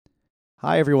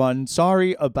Hi, everyone.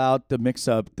 Sorry about the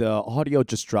mix-up. The audio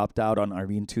just dropped out on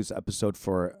Irene Tu's episode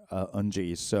for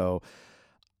Unji. So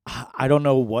I don't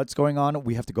know what's going on.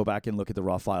 We have to go back and look at the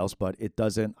raw files, but it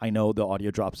doesn't. I know the audio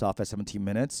drops off at 17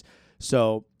 minutes.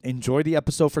 So enjoy the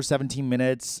episode for 17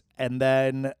 minutes. And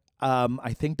then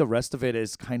I think the rest of it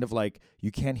is kind of like you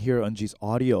can't hear Unji's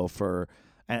audio for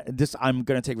this. I'm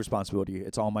going to take responsibility.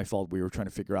 It's all my fault. We were trying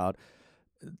to figure out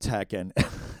tech and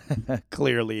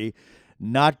clearly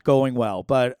not going well.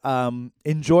 But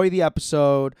enjoy the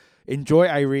episode. Enjoy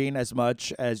Irene as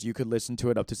much as you could listen to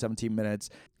it up to 17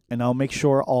 minutes. And I'll make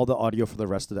sure all the audio for the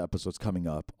rest of the episodes coming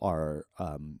up are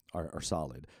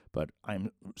solid. But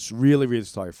I'm really, really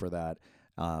sorry for that.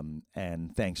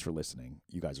 And thanks for listening.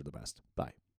 You guys are the best.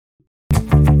 Bye.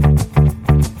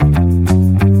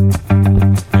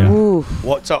 Ooh.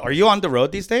 What? So, are you on the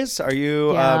road these days? Are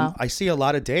you? Yeah. I see a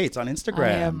lot of dates on Instagram.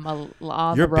 I am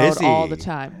on You're the road busy. all the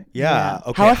time. Yeah.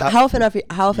 Okay. How often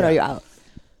are you out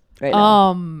right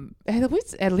now?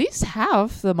 At least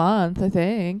half the month, I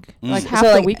think. Like half So,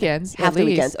 the like, weekends. half at the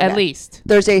least, weekends, At okay. least.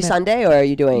 Thursday, Yeah. Sunday, or are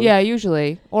you doing? Yeah,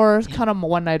 usually. Or kind of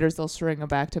one-nighters, they'll string them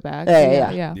back to back.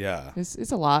 Yeah. Yeah.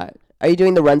 It's a lot. Are you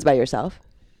doing the runs by yourself?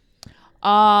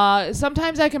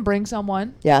 Sometimes I can bring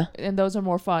someone. Yeah. And those are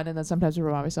more fun. And then sometimes I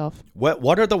run by myself.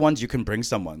 What are the ones you can bring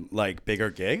someone? Like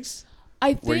bigger gigs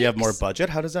I think where you have more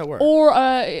budget? How does that work? Or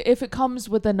if it comes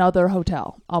with another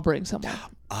hotel, I'll bring someone.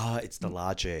 It's the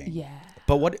lodging. Yeah.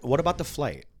 But what about the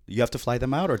flight? You have to fly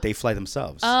them out, or they fly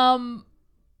themselves?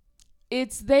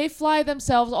 They fly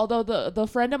themselves. Although the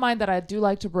friend of mine that I do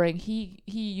like to bring, he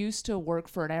used to work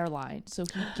for an airline, so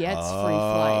he gets free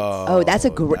flights. Oh,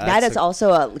 that is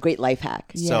also a great life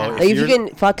hack. Yeah. So Like, if you can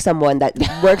fuck someone that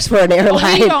works for an airline.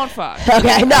 Well, we don't fuck.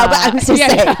 Okay, no, but I'm just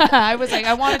saying. I was like,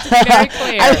 I wanted to be very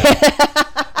clear.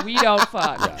 We don't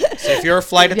fuck. Yeah. So if you're a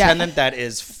flight attendant that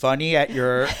is funny at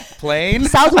your plane,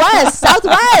 Southwest.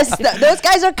 Those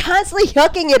guys are constantly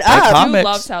hooking it They're up. I do comics.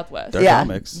 love Southwest. They're Yeah,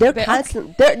 comics. they're They-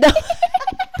 constant. They're no.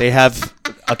 They have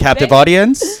a captive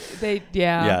audience.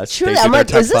 Yeah. Truly, they do I'm their like,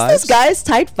 type is this fives. guy's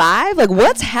type 5? Like,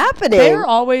 what's happening? They're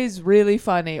always really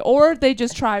funny, or they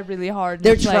just try really hard. and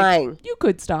They're it's like, trying. you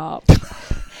could stop.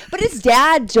 But it's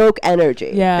dad joke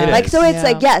energy. Yeah. It Like, is. so it's Yeah.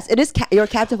 like, yes, it is your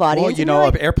captive audience. Well, you and know, you're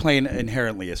an like, airplane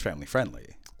inherently is family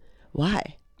friendly.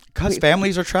 why? Because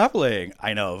families are traveling.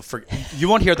 I know. You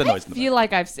won't hear the noise. I feel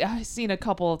like I've seen a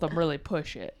couple of them really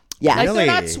push it. Yeah. Like they're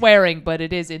not Really? swearing, but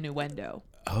it is innuendo.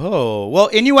 Oh, well,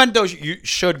 innuendo you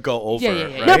should go over. Yeah.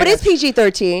 Right? No, but it's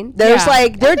PG-13. There's Yeah.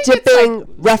 like they're I think it's dipping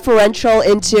referential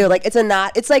into like it's a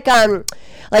not. It's like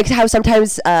how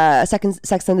sometimes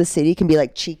Sex and the City can be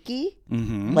like cheeky,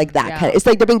 like that Yeah. kind of. It's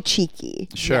like they're being cheeky.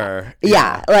 Sure.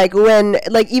 Yeah, like when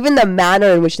like even the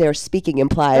manner in which they are speaking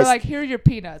implies They're like, here are your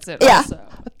peanuts. And Yeah. also.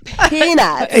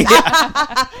 peanuts.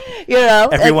 You know,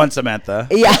 Everyone, Samantha.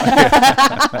 yeah.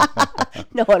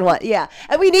 No one wants. Yeah,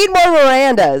 and we need more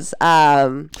Mirandas.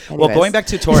 Well, Anyways. going back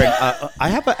to touring,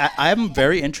 I'm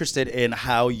very interested in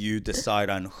how you decide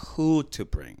on who to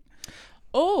bring.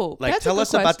 Oh, Like, that's tell a good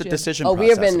us about the question. decision Oh, we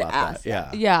process. have been about asked.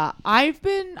 that. Yeah.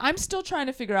 Yeah, I'm still trying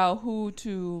to figure out who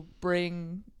to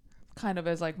bring kind of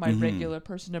as like my regular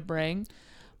person to bring.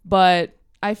 But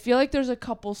I feel like there's a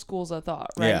couple schools of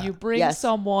thought, right? Yeah. You bring Yes.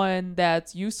 someone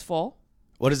that's useful.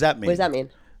 What does that mean? What does that mean?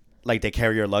 Like they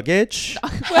carry your luggage?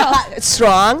 Well,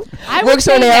 Strong. I would Works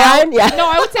for say an now, airline. Yeah. No,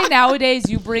 I would say nowadays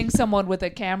you bring someone with a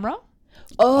camera.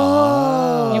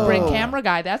 Oh. You bring camera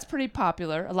guy. That's pretty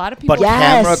popular. A lot of people. But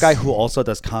Yes. camera guy who also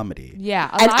does comedy. Yeah,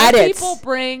 a And lot of edits. people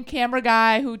bring camera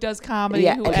guy who does comedy.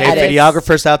 Yeah, Who and Okay, edits.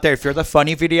 videographers out there, if you're the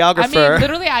funny I videographer. mean,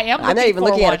 literally, I am. I'm not even for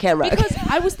looking at a one camera. because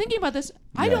I was thinking about this.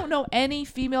 I Yeah. don't know any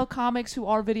female comics who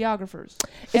are videographers,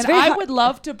 It's and very I hard- would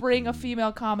love to bring a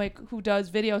female comic who does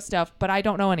video stuff, but I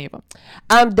don't know any of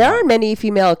them. There are many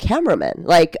female cameramen,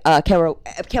 like camera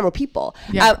people.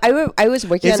 Yeah. I was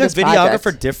working is on a this videographer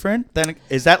project. different than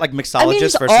is that like I mean, mixologist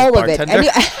it's versus all of it. bartender?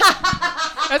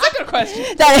 That's a good question.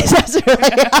 That's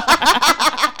really.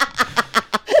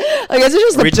 I guess it's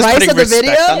just Are we the just price putting of the respect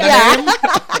video. on the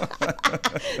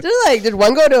Yeah. Just like, did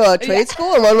one go to a trade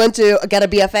school and one went to get a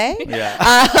BFA? Yeah.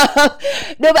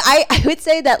 No, but I would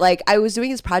say that like I was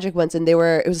doing this project once and it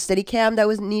was a steady cam that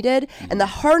was needed and the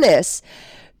harness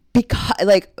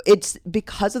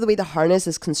because of the way the harness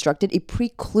is constructed, it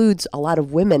precludes a lot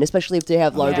of women, especially if they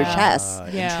have larger Yeah. chests.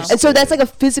 Yeah. And so that's like a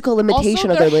physical limitation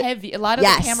Also, of they're their heavy. A lot of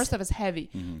Yes. the camera stuff is heavy,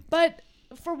 but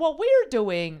for what we're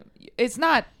doing, it's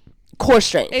not. core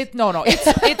strength.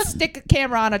 It's stick a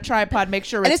camera on a tripod, make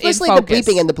sure And it's especially in the focus.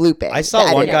 bleeping and the blooping. I saw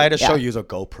the one editing. guy to show Yeah. use a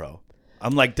GoPro.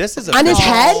 I'm like, this is a On his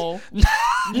film. head?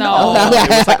 No. It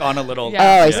was like on a little.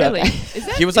 Yeah, Oh, I see. really. Is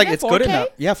that, He was is like, that it's good 4K? enough.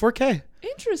 Yeah, 4K.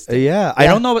 Interesting. Yeah. I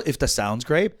don't know if the sound's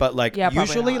great, but like Yeah, probably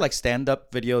usually not. like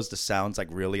stand-up videos, the sound's like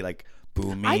really like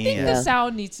boomy. I think and the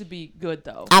sound needs to be good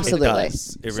though. it Absolutely.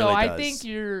 does. It really So I does. think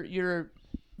you're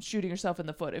shooting yourself in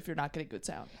the foot if you're not getting good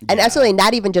sound. And absolutely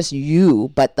not even just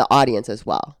you, but the audience as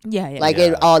well. Yeah, yeah. Like Yeah.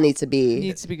 it all needs to be.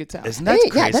 needs to be good sound. Isn't that Yeah,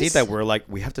 crazy that's- that we're like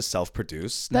we have to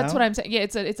self-produce now? That's what I'm saying. Yeah,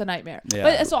 it's a nightmare. Yeah.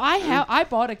 But so I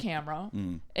bought a camera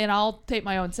and I'll tape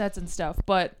my own sets and stuff,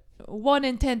 but 1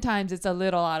 in 10 times it's a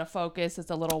little out of focus, it's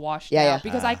a little washed Yeah, out yeah.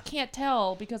 because I can't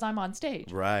tell because I'm on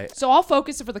stage. Right. So I'll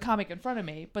focus it for the comic in front of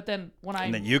me, but then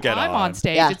when then you get I'm on. on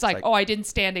stage, Yeah. it's like, like- oh, I didn't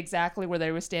stand exactly where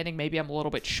they were standing. Maybe I'm a little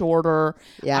bit shorter.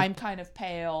 Yeah. I'm kind of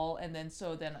pale, and then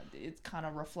it kind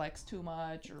of reflects too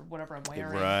much or whatever I'm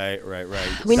wearing. Right.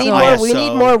 We The need more. We ISO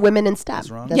need more women in STEM.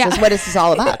 is wrong. This Yeah. is what this is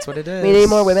all about. That's what it is. We need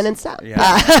more women in STEM.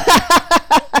 Yeah.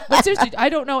 But seriously, I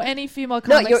don't know any female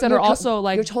No, comics you're- that you're are to- also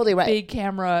like you're totally right. big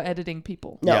camera editing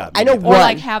people. No, Yeah, I know me Or one.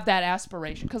 like have that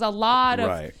aspiration because a lot of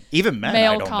Right. Even men,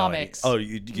 male I don't comics. know any. Oh,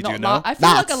 you do No, know? I feel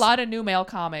like a That's- lot of new male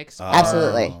comics. are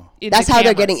Absolutely. into That's how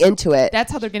they're cameras. getting into it. That's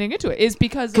how they're getting into it. Is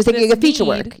because Because of they can this get feature need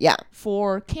work. Yeah.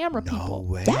 for camera No people.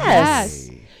 way. Yes.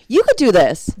 Yes. You could do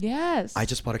this. Yes. I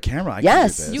just bought a camera. I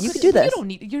Yes. can do this. You could do this. You don't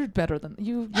need. You're better than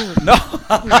you. You're, No.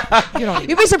 you don't need.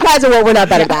 You'd be surprised at what we're not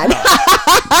better than.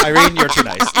 Irene, you're too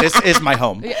nice. This is my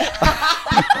home.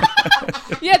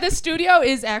 Yeah, this studio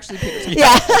is actually Peter's.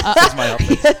 Yeah. This is my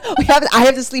office. I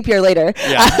have to sleep here later.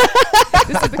 Yeah.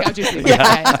 This is the couch you sleep.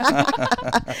 Yeah.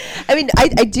 I mean, I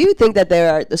do think that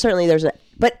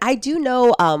but I do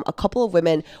know a couple of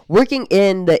women working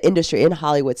in the industry in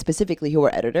Hollywood specifically who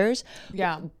are editors.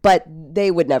 Yeah. But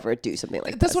they would never do something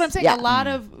like That's this. what I'm saying. Yeah. A lot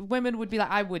of women would be like,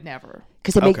 I would never.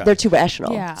 Because Okay. they're too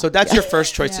rational. Yeah. So that's your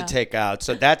first choice Yeah. to take out.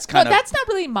 So that's No, kind of. that's not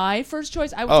really my first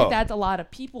choice. I would Oh. say that's a lot of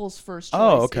people's first choice.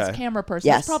 Oh, okay. Is camera person.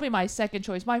 Yes. That's probably my second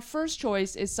choice. My first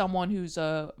choice is someone who's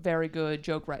a very good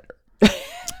joke writer.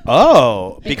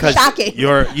 Oh, because Shocking.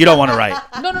 you don't want to write.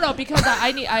 No, because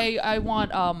I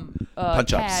want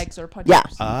Punch-ups. tags or punch Yeah.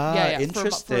 ups. Ah, For like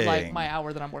interesting. my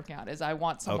hour that I'm working on is I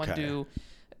want someone Okay. to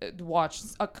watch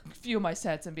a few of my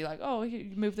sets and be like, oh, here,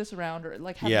 you move this around or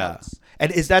like have Yeah. notes.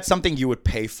 And is that something you would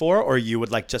pay for, or you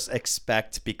would like just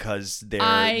expect because they're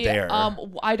there?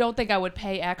 I don't think I would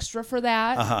pay extra for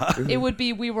that. Uh-huh. It would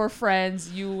be we were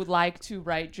friends. You like to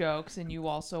write jokes, and you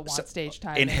also want stage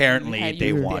time. and Inherently, you- they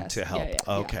you- want yes. to help. Yeah,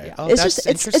 yeah, Okay. yeah. Oh, It's that's just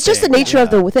it's just the interesting. nature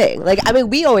of Yeah. the thing. Like I mean,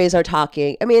 we always are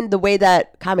talking. I mean, the way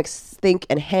that comics think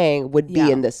and hang would be Yeah.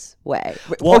 in this way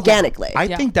Well, organically. I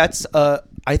Yeah. think that's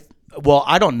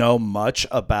I don't know much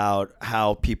about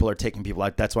how people are taking people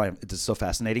out. That's why it is so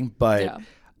fascinating. But Yeah.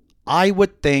 I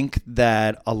would think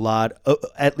that a lot,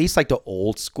 at least like the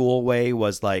old school way,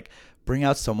 was like bring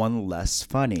out someone less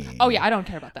funny. Oh yeah, I don't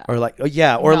care about that. Or like like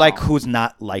No. who's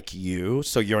not like you,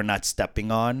 so you're not stepping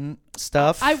on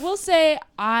stuff. I will say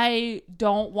I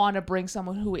don't want to bring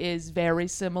someone who is very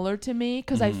similar to me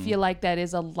because I feel like that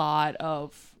is a lot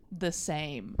of the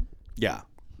same yeah,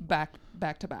 back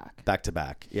to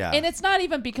back. Yeah, And it's not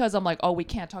even because I'm like, oh, we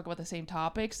can't talk about the same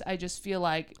topics. I just feel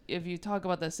like if you talk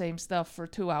about the same stuff for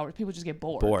 2 hours, people just get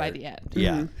bored by the end.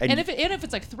 Yeah, And if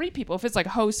it's like 3 people, if it's like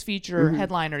host, feature,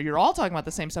 headliner, you're all talking about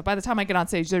the same stuff. By the time I get on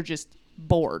stage, they're just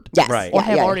bored. yes. Right. Or Yeah,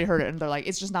 have yeah. already heard it, and they're like,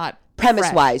 it's just not Premise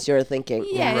fresh. wise, you're thinking.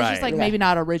 Yeah, it's Right. just like Okay. maybe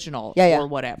not original Yeah, yeah. or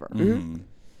whatever.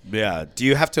 yeah. Do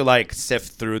you have to like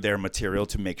sift through their material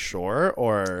to make sure,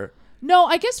 or No,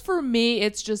 I guess for me,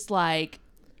 it's just like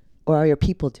Or are your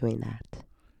people doing that?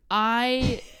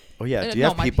 I. oh yeah, do you no,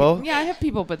 have my people? Yeah, I have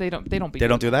people, but they don't. They don't. They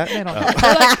don't do that. They don't. Oh.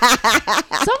 They're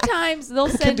like- sometimes they'll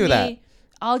send do me. that?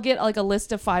 I'll get like a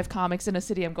list of 5 comics in a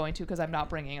city I'm going to because I'm not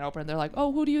bringing it over, and they're like,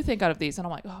 "Oh, who do you think out of these?" And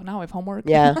I'm like, "Oh, now I have homework."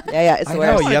 Yeah. It's I the know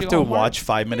worst. you wanna have do to homework. watch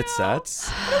 5-minute sets.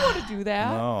 I don't want to do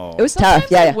that. No, It was Sometimes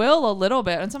tough. Yeah. I Yeah. will a little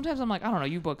bit, and sometimes I'm like, I don't know.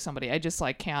 You book somebody. I just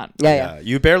like can't. Yeah. yeah,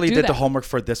 you barely Do did the that. homework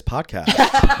for this podcast.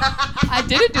 I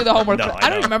didn't do the homework. No, I I don't know.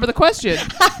 even remember the question.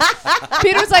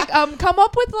 Peter's like, come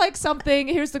up with like something.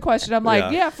 Here's the question. I'm like,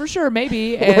 Yeah. yeah, for sure,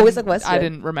 maybe. What And was the question? I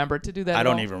didn't remember to do that. I at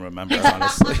don't all. even remember,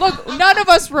 honestly. Look, none of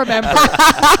us remember.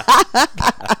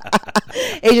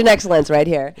 Asian excellence right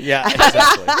here. Yeah,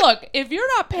 exactly. Look, if you're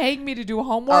not paying me to do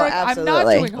homework, I'm not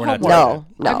absolutely. doing We're not homework.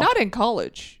 doing No. I'm not in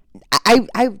college.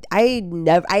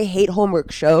 I hate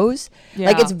homework shows.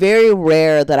 Like Yeah. it's very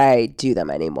rare that I do them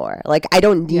anymore. Like I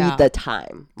don't need Yeah. the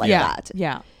time like yeah, that.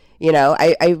 yeah. You know,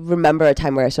 I remember a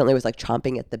time where I certainly was like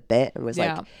chomping at the bit and was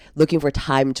Yeah. like looking for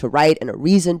time to write and a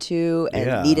reason to and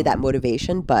Yeah. needed that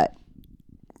motivation, but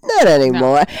not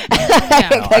anymore.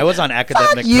 No, I was on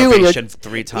academic you and your- probation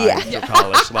 3 times Yeah. through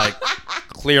college. Like,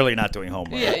 clearly not doing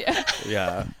homework. Yeah.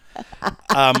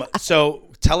 Yeah. So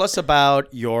tell us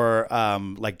about your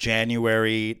like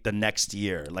January the next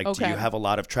year. Like, do Okay. you have a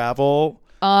lot of travel?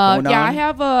 going Yeah, I on?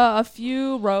 have a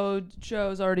few road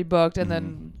shows already booked, and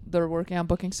then they're working on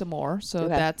booking some more. So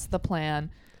Okay. that's the plan.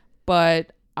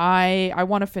 But I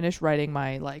want to finish writing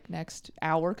my like next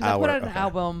hour because I put Hour, out an okay.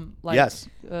 album like Yes.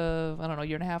 I don't know, a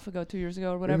year and a half ago, 2 years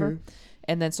ago, or whatever.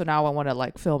 And then so now I want to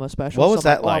like film a special. What so was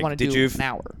I'm that oh, I like? want to Did do you an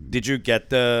hour. Did you get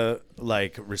the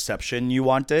like reception you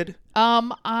wanted?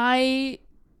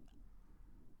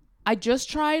 I just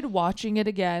tried watching it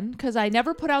again because I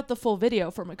never put out the full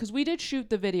video from it because we did shoot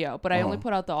the video, but I only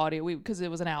put out the audio because it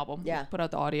was an album. Yeah. We put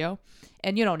out the audio.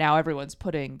 And, you know, now everyone's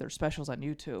putting their specials on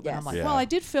YouTube. And Yes. I'm like, Yeah. well, I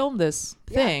did film this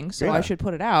thing, so Yeah. I should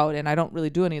put it out. And I don't really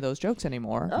do any of those jokes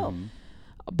anymore. Oh.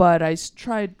 But I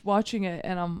tried watching it,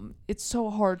 and it's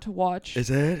so hard to watch Is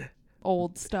it?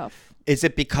 old stuff. Is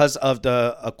it because of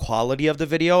the quality of the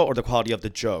video or the quality of the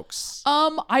jokes?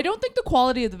 I don't think the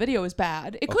quality of the video is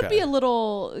bad. It could Okay. be a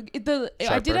little. I did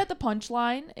Sharper? at the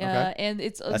Punchline, Okay. and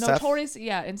it's SF? notorious.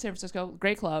 Yeah, in San Francisco,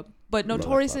 great club, but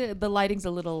notoriously the lighting's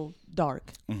a little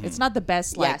dark. It's not the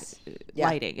best Yes. Yeah.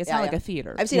 lighting. It's Yeah, not like yeah. a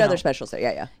theater. I've seen you other know? specials there.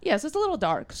 Yeah, yeah. Yes, it's a little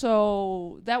dark.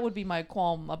 So that would be my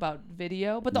qualm about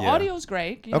video. But the Yeah. audio is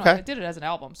great. You know, Okay. I did it as an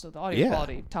album, so the audio Yeah.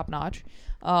 quality top notch.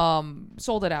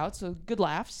 Sold it out, so good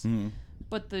laughs.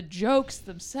 But the jokes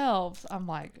themselves, I'm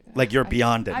like Like you're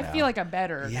beyond it I now. feel like I'm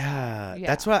better. Yeah, Yeah.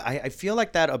 that's what I feel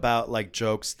like that about like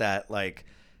jokes that like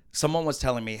someone was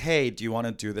telling me, hey, do you want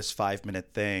to do this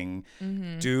 5-minute thing?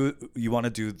 Do you want to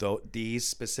do these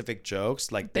specific jokes?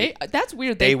 Like That's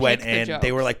weird. they They went picked the in, jokes.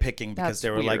 they were like picking because That's they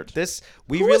were like, weird. this,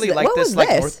 we Who was really that? like What this was like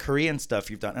this? North Korean stuff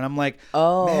you've done. And I'm like,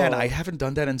 Oh. man, I haven't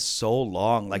done that in so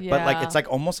long. Like, but like, Yeah. it's like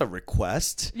almost a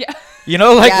request. Yeah. You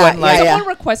know, like Yeah, when like, yeah, yeah. Someone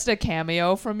requested a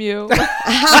cameo from you.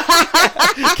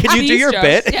 can you do These your jokes,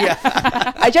 bit?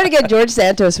 yeah. I tried to get George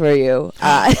Santos for you.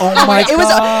 Oh my it was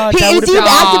God, he that it would've been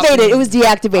deactivated. It was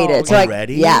deactivated. Oh, so like,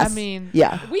 already? yes. I mean,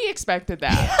 yeah. we expected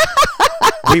that.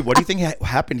 Wait, what do you think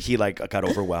happened? He like got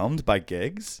overwhelmed by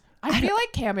gigs? I feel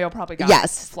like Cameo probably got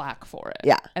Yes. flack for it.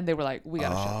 Yeah. And they were like, we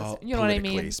gotta shut this. You know what I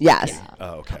mean? politically Yes. speaking. Oh,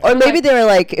 okay. Or maybe they were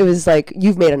like, it was like,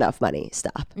 you've made enough money.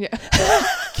 Stop. Yeah.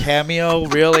 Cameo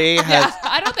really has.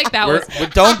 I don't think that was.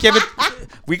 Don't give it.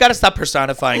 We got to stop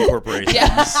personifying corporations.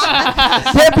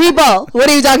 They're people. What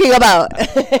are you talking about?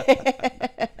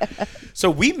 So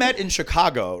we met in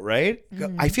Chicago, right?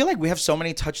 Mm-hmm. I feel like we have so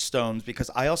many touchstones because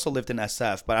I also lived in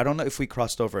SF, but I don't know if we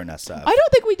crossed over in SF. I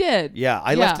don't think we did. Yeah,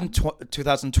 I left in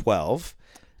 2012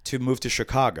 to move to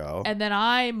Chicago. And then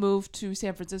I moved to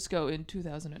San Francisco in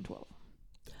 2012.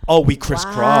 Oh, we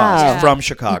crisscrossed Wow. from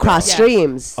Chicago. Cross Yeah.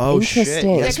 streams. Oh, shit. Interesting.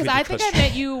 Yeah, Yes, because we I did think I cross-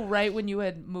 met you right when you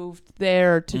had moved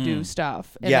there to do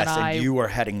stuff. And Yes, then I, and you were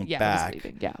heading I was back.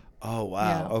 leaving. Yeah. Oh,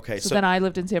 wow. Yeah. Okay. So then I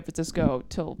lived in San Francisco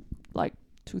till like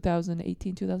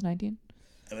 2018, 2019.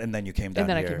 and then you came down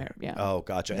then I here. came here, yeah. Oh,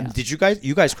 gotcha. And Yeah. did you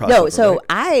guys cross No, over, so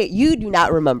right? you do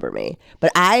not remember me,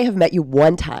 but I have met you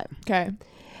one time. Okay.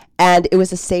 And it was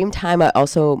the same time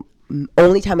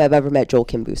only time I've ever met Joel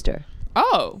Kim Booster.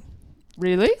 Oh,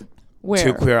 really? Where?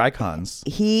 Two queer icons.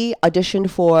 He auditioned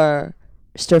for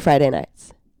Stir Friday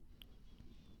Nights.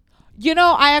 You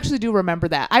know, I actually do remember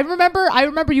that. I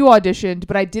remember you auditioned,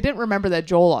 but I didn't remember that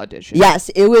Joel auditioned. Yes,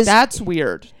 it was. That's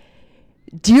weird.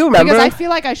 Do you remember? Because I feel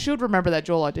like I should remember that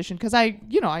Joel auditioned because I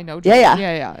know Joel. Yeah.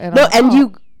 Yeah. And No, I'm like, and oh.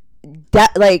 you,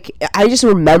 that like, I just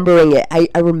remembering it. I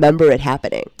remember it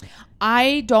happening.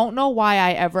 I don't know why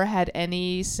I ever had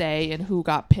any say in who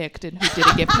got picked and who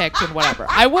didn't get picked and whatever.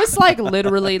 I was like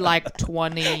literally like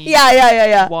 20.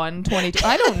 Yeah. 22.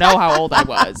 I don't know how old I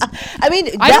was. I mean,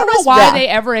 I that don't know was why rough. they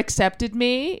ever accepted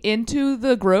me into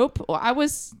the group. I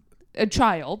was a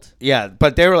child. Yeah,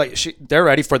 but they were like, they're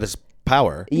ready for this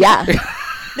power. Yeah.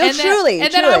 No, and then, truly.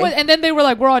 And then and then they were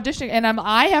like, we're auditioning, and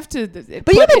I have to.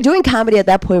 But you've been doing comedy at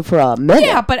that point for a minute.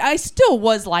 Yeah, but I still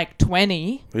was like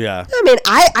 20. Yeah. I mean,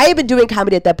 I have been doing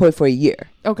comedy at that point for a year.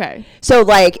 Okay. So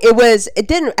like I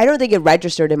don't think it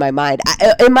registered in my mind.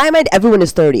 In my mind, everyone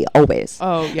is 30 always.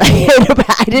 Oh yeah.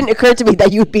 It didn't occur to me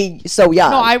that you'd be so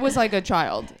young. No, I was like a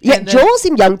child. Yeah, And then- Joel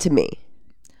seemed young to me,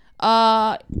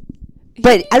 but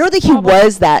I don't think he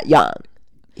was that young.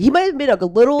 He might have been like a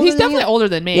little. He's older than definitely you. older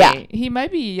than me. Yeah. He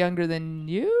might be younger than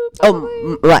you.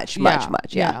 Oh, Probably. much. Yeah,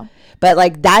 Yeah. yeah. But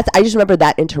like I just remember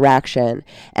that interaction,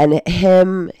 and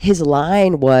his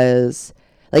line was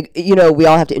like, we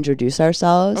all have to introduce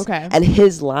ourselves. Okay. And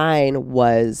his line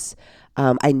was,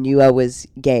 I knew I was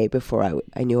gay before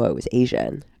I knew I was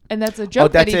Asian. And that's a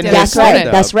joke that's that he in did. his That's right.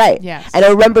 stand-up. That's right. Yes. And I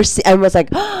remember, I was like,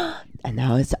 And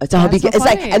now it's all That's so it's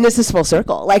like, funny. and this is full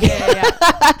circle. Like, Yeah.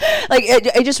 like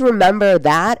I just remember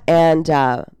that and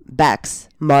Bex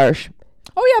Marsh.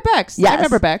 Oh yeah, Bex. Yes. I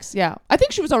remember Bex. Yeah, I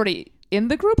think she was already in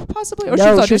the group possibly, or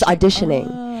No, she was auditioning.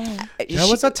 There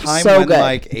was a time so when good.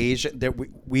 like Asian that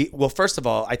we well, first of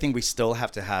all, I think we still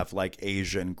have to have like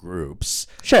Asian groups.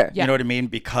 Sure. Yeah. You know what I mean?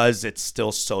 Because it's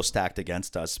still so stacked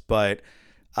against us. But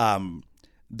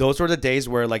those were the days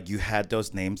where like you had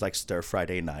those names like Stir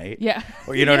Friday Night. Yeah.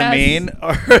 Or you know what I Yes. mean?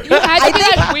 Or You had to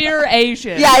be like we're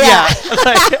Asian. Yeah.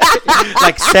 yeah,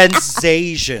 like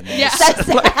sensation. Yeah.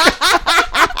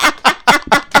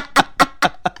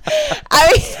 I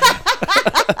mean,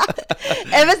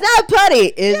 if it's not putty,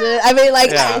 is it? I mean,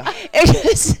 like, Yeah. it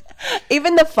just,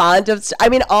 even the font of, I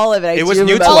mean, all of it. It was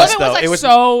new to All us, of it though. was like It was-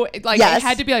 so like Yes. it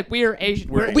had to be like we're Asian.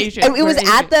 We're Asian. And it was we're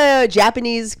Asian. at the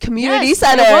Japanese community Yes,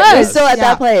 center. it It was was. still at Yeah.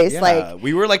 that place. Yeah, Like,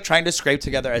 we were like trying to scrape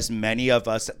together as many of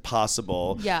us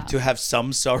possible Yeah. to have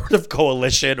some sort of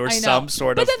coalition or I know. some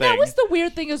sort but of then thing. that was the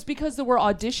weird thing is because there were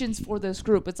auditions for this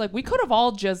group. It's like we could have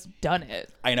all just done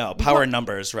it. I know, power in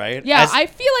numbers, right? Yeah, As- I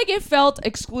feel like it felt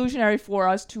exclusionary for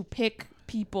us to pick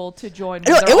people to join.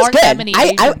 no, When there it was aren't that good. many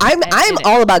I'm Asians in it.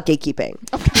 all about gatekeeping.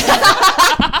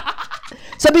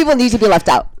 Some people need to be left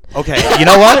out. Okay, you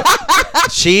know what?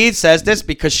 She says this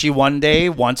because she one day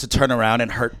wants to turn around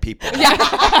and hurt people.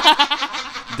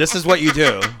 This is what you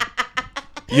do.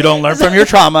 You don't learn from your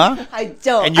trauma. I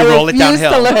don't. And you I roll it refuse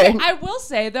downhill. To learn. I will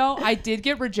say though, I did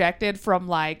get rejected from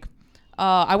like.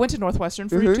 I went to Northwestern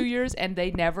for Mm-hmm. 2 years, and they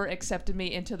never accepted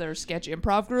me into their sketch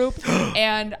improv group.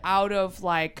 And out of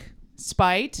like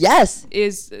spite, Yes.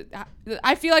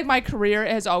 I feel like my career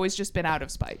has always just been out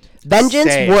of spite. Vengeance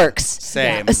Same. works.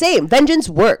 Same. Same. Vengeance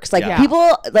works. Like Yeah.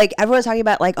 people, like everyone's talking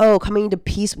about, like, oh, coming to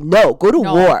peace. No, go to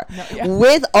No. war No, yeah.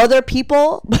 with other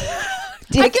people.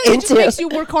 I Dig feel like it just into. makes you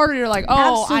work harder. You're like,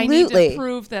 oh, I need Absolutely. to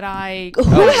prove that I. Who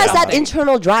Oh, has that yeah.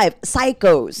 internal drive?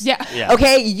 Psychos. Yeah. Yeah.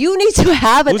 Okay, you need to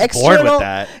have an Who's external.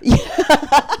 born with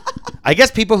that? I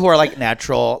guess people who are like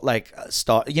natural, like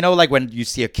star. You know, like when you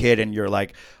see a kid and you're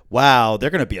like, "Wow, they're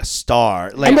gonna be a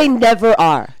star." Like And they never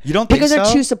are. You don't think because they're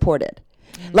so? too supported.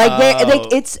 Like they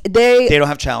they don't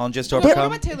have challenges to What overcome.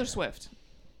 about Taylor Swift?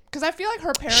 Because I feel like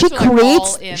her parents she are like all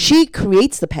creates in. she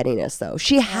creates the pettiness though.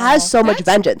 She has so much that's-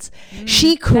 vengeance.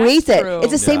 She creates it. true.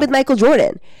 It's the same Yeah. with Michael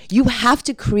Jordan. You have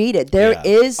to create it. There Yeah.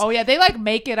 is Oh yeah, they like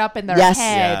make it up in their Yes.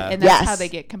 head, Yeah. and that's Yes. how they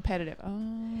get competitive.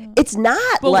 Oh. it's not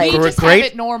But like we just Great-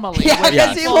 have it normally. Yeah, where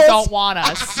yes, people it was- don't want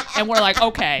us, and we're like,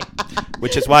 okay.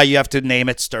 Which is why you have to name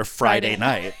it Stir Friday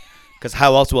Friday. Night, because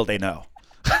how else will they know?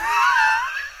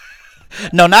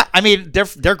 No, not. I mean,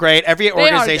 they're great. Every are good,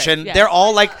 organization, yes. they're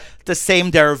all like the same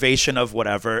derivation of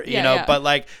whatever, you Yeah, know. yeah. But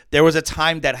like, there was a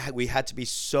time that we had to be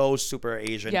so super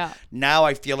Asian. Yeah. Now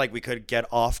I feel like we could get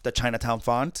off the Chinatown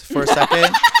font for a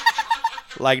second.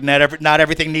 Like, not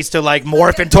everything needs to like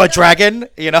morph into a dragon,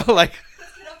 you know. Like,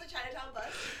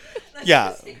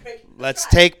 yeah. Let's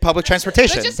take public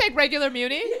transportation. Let's just take regular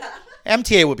Muni.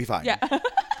 MTA would be fine. Yeah.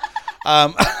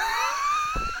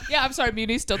 Yeah, I'm sorry,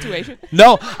 Muni's still too Asian.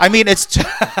 No, I mean it's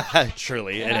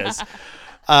truly it is.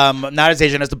 Not as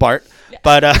Asian as the BART,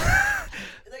 but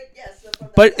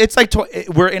but it's like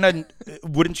we're in a.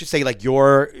 Wouldn't you say like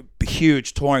you're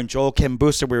huge touring Joel Kim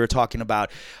Booster? We were talking about,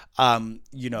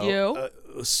 you know,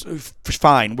 You?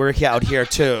 Fine, we're out here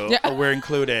too. Yeah. We're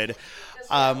included.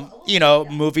 You know,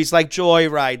 movies like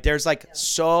Joyride. There's like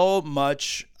so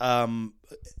much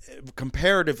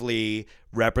comparatively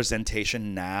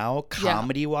representation now,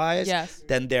 comedy wise, Yes.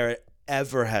 than there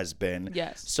ever has been.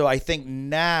 Yes. So I think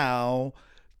now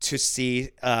to see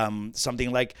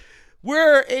something like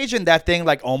we're Asian, that thing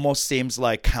like almost seems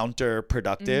like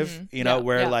counterproductive, you know, Yeah,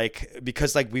 where yeah. like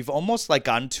because like we've almost like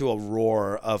gotten to a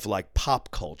roar of like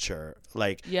pop culture,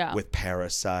 like Yeah. with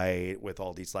Parasite, with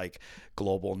all these like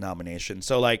global nominations.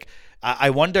 So like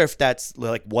I wonder if that's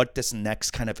like what this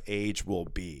next kind of age will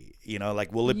be. You know,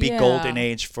 like will it be Yeah. golden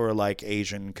age for like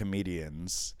Asian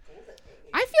comedians?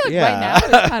 I feel like Yeah. right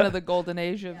now is kind of the golden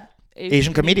age of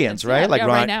Asian comedians, right? Yeah, Like yeah,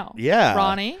 Ron- right now. yeah.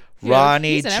 Ronnie.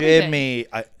 Ronnie, he's in everything. Jimmy,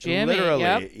 Jimmy, literally,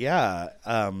 yep. yeah.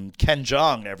 Ken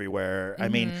Jeong everywhere. I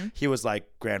mean, he was like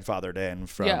grandfathered in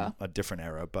from Mm-hmm. Yeah. a different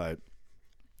era, but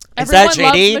Everyone is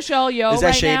that shady? loves Michelle Yeoh Is that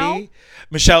right shady? now.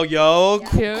 Michelle Yeoh,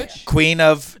 Huge. Queen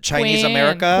of Chinese Queen,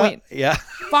 America. queen. Yeah,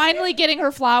 Finally getting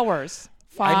her flowers.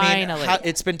 Finally. I mean,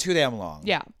 it's been too damn long.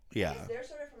 yeah. yeah, they're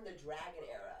sort of from the dragon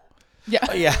era.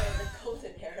 Yeah. yeah. The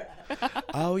golden era.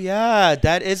 Oh yeah,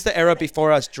 that is the era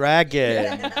before us,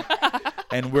 dragon,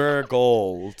 and we're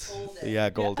gold. Yeah,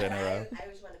 golden era. I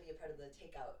always want to be a part of the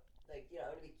takeout. Like, I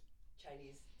want to be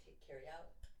Chinese carry out.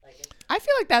 Like, I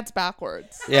feel like that's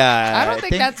backwards. Yeah, I don't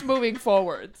think that's moving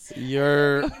forwards.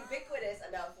 you're. Ubiquitous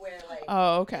enough where like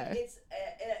Oh, okay. it's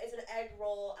an egg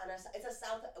roll on it's a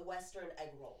southwestern egg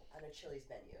roll on a Chili's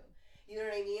menu. You know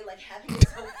what I mean? Like having it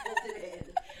so folded in.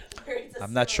 Where it's a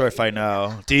I'm not sure if I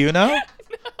know. Do you know?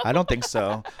 I don't think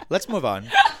so. Let's move on.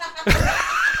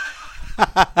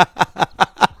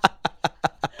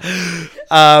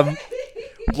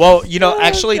 Well, you know,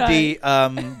 actually,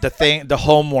 the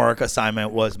homework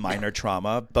assignment was minor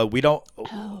trauma, but we don't.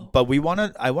 But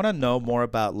I want to know more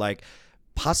about like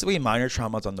possibly minor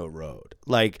traumas on the road.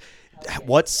 Like,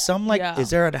 what's some like? Yeah. Is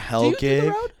there a hell Do you gig? do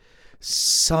the road?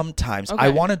 Sometimes Okay. I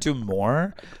want to do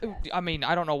more. I mean,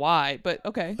 I don't know why, but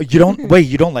okay. You don't wait.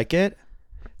 You don't like it?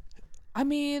 I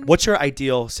mean, What's your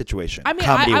ideal situation? I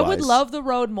comedy-wise? would love the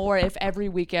road more if every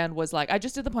weekend was like I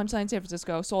just did the Punchline in San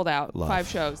Francisco, sold out, Love. 5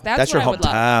 shows. That's That's what your I would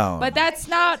love. hometown. But that's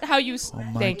not how you.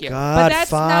 my Thank you. God, But that's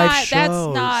 5 not.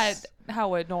 shows. That's not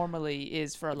how it normally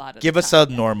is for a lot of. Give the us time.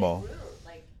 a normal.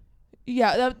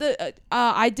 Yeah,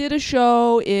 I did a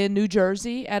show in New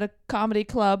Jersey at a comedy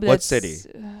club. What That's, city?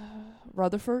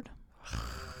 Rutherford.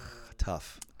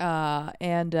 Tough.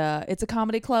 And it's a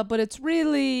comedy club, but it's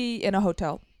really in a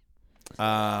hotel.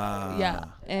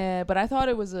 Yeah, but I thought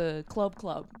it was a club.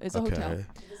 It's a hotel. It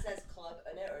says club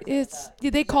in it, or is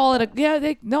It's they call it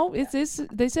a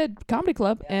they said comedy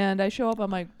club, and I show up on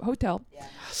my hotel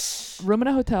room in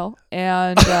a hotel,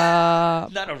 and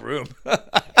Not a room.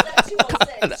 that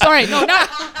 216? sorry, no,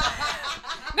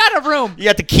 not a room. You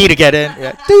got the key to get in.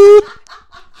 Yeah. Dude.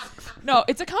 No,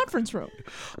 it's a conference room.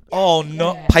 Oh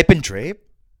no! Pipe and drape.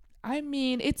 I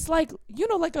mean, it's like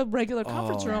like a regular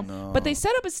conference room, no. but they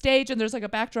set up a stage and there's like a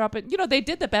backdrop, and they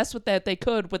did the best with that they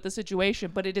could with the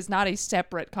situation, but it is not a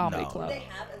separate comedy No. club. They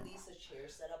have at least a chair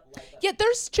set up like a Yeah,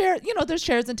 there's there's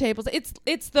chairs and tables.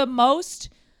 It's the most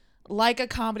like a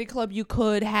comedy club you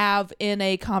could have in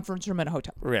a conference room in a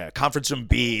hotel. Yeah, conference room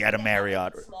B at a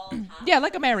Marriott. small top. Yeah,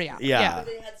 like a Marriott. Yeah. But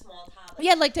they had small top.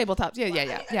 Yeah, like tabletops. Yeah.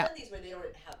 I've done these where they don't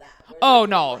have that. Where Oh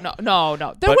they no, have, no.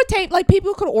 There But- would like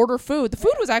people could order food. The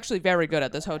food was actually very good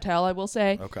at this hotel, I will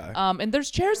say. Okay. And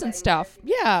there's chairs and stuff.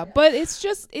 Yeah, but it's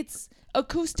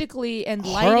acoustically and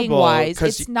Horrible, lighting wise,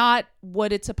 'cause it's not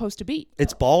what it's supposed to be.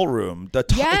 It's ballroom.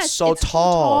 Yes, it's so too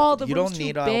tall. The You room's don't too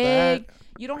need all big. that.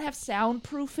 You don't have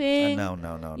soundproofing. No.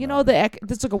 You no. know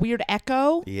there's like a weird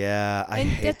echo. Yeah, I And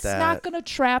hate it's that. not gonna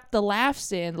trap the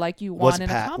laughs in like you was want in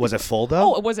a comedy. was it full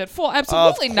though? Oh, was it full? Of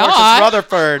Absolutely course, not. It's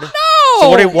Rutherford. No.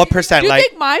 So what percent? Do you Like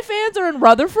think my fans are in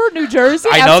Rutherford, New Jersey?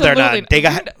 I know they're Absolutely not. They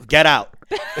got get out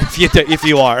if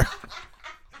you are.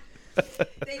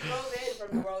 They drove in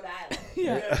from Rhode Island.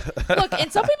 Yeah. Look,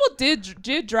 and some people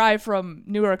did drive from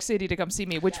New York City to come see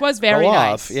me, which was very Go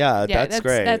nice. off. Yeah, that's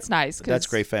great. That's nice. That's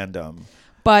great fandom.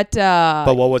 But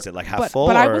But what was it like? Half full?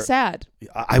 But I or- was sad.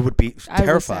 I would be I was sad.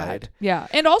 terrified. Yeah,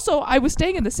 and also I was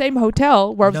staying in the same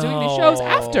hotel where I was doing the shows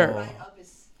after. Right up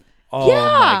is Oh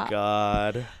Yeah. my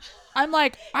god. I'm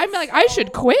like I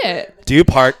should quit. Do you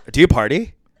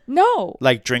party? No.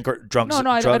 Like drink or drunk? No,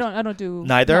 I don't do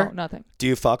Neither? No, nothing. Do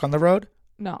you fuck on the road?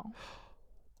 No.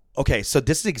 Okay, so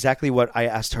this is exactly what I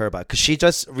asked her about because she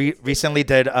just recently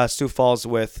did Sioux Falls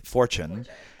with Fortune and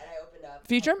I opened up.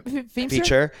 Feature?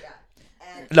 feature. Yeah.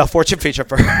 And No, Fortune feature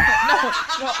for her. No,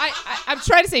 I'm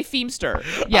trying to say Feemster.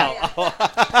 Yeah.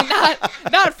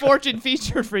 Not Fortune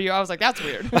featured for you. I was like, that's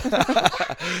weird.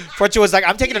 Fortune was like,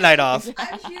 I'm taking a night off.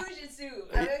 I'm huge in Sue.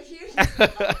 I'm a huge in Sue.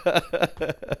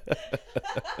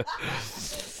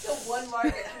 So one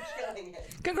market, I'm killing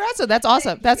it. Congrats. That's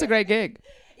awesome. That's a great gig.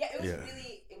 Yeah, it was Yeah.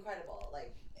 really incredible,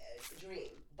 like a dream.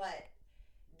 But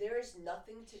there is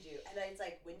nothing to do, and it's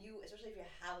like when you, especially if you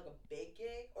have like a big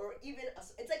gig, or even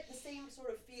it's like the same sort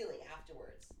of feeling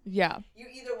afterwards. Yeah. You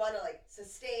either want to like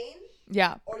sustain,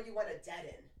 Yeah. or you want to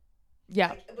deaden. Yeah.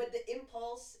 Like, but the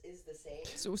impulse is the same.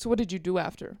 So what did you do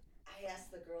after? I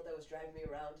asked the girl that was driving me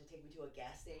around to take me to a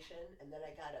gas station, and then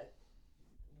I got a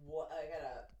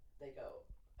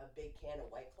big can of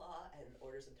White Claw and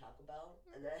order some Taco Bell,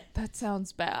 and then That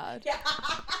sounds bad. yeah.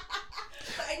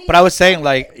 But I was saying,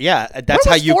 like, yeah, that's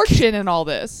Where how was you. Fortune in all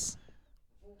this?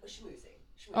 schmoozing.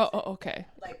 Oh, okay.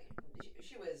 Like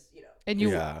she was, And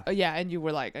you, Yeah. and you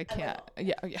were like, I can't.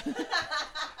 Yeah.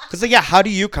 Because yeah, how do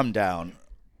you come down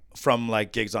from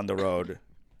like gigs on the road?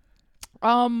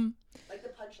 like the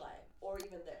punchline, or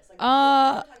even this. Like, Uh,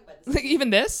 I'm talking about this. like even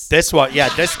this? This one, yeah,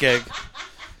 this gig.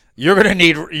 You're gonna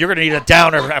need a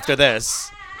downer after this,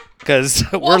 because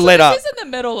we're Also, lit up. This is in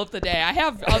the middle of the day. I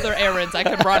have other errands I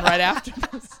could run right after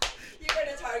this. You're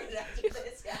gonna target after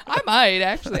this. Yeah. I might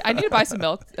actually. I need to buy some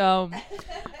milk. But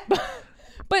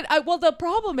the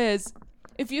problem is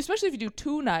especially if you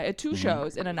do two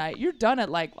shows in a night, you're done at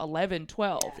like 11,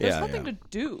 12. There's nothing to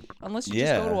do unless you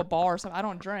just go to a bar or something. I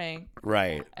don't drink.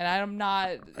 Right. And I'm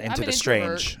not Into I'm the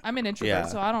strange. I'm an introvert,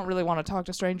 so I don't really want to talk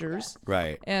to strangers.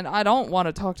 Right. And I don't want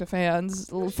to talk to fans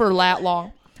for that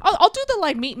long. I'll do the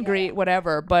like meet and greet,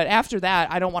 whatever. But after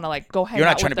that, I don't want to like go hang You're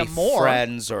not out trying with to be them more.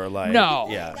 friends or like. No.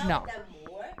 Yeah. No. Them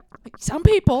more? Some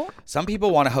people. Some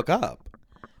people want to hook up.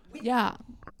 Yeah.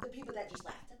 The people that just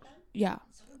laughed at them? Yeah.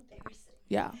 So embarrassing.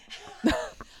 Yeah.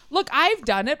 Look, I've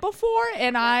done it before,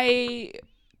 and I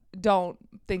don't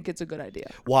think it's a good idea.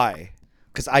 Why?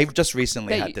 Because I've just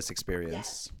recently That had you- this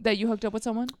experience. That you hooked up with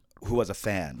someone Who was a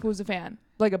fan? who's a fan,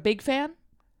 like a big fan.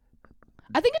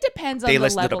 I think it depends on They the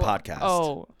listen to the level. podcast.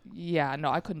 Oh, yeah.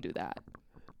 No, I couldn't do that.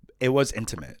 It was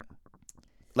intimate.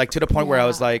 Like to the point where I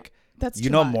was Yeah. like, That's you too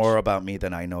know much. more about me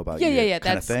than I know about Yeah, you. yeah.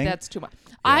 Kind of thing. That's too much.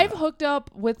 I've hooked up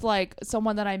with like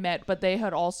someone that I met, but they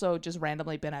had also just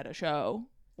randomly been at a show.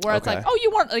 Where it's like, Okay. oh,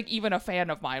 you weren't like even a fan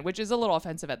of mine, which is a little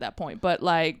offensive at that point. But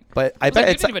like, But I I was bet like,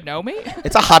 you it's didn't even know me,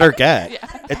 it's a hotter get.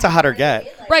 It's a hotter get.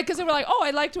 right? Because they were like, oh,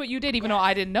 I liked what you did, even though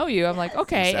I didn't know you. I'm like,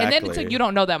 okay, and then it's Exactly. like you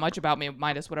don't know that much about me,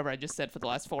 minus whatever I just said for the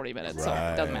last 40 minutes, so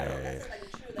it doesn't matter. Right. That's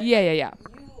like true. Yeah. You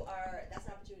are. That's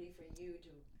an opportunity for you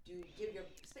to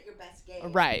spit your best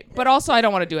game. Right, but also I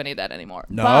don't want to do any of that anymore.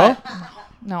 No? But-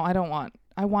 no, I don't want.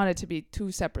 I want it to be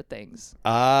two separate things.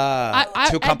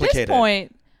 Too complicated. At this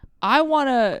point, I want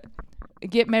to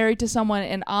get married to someone,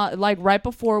 and like right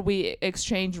before we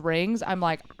exchange rings, I'm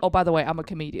like, oh, by the way, I'm a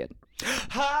comedian.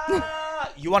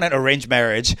 You want an arranged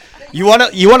marriage. You want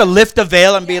to lift the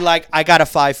veil and be like, I got a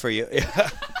 5 for you. You're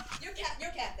catfish.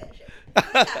 You're catfish.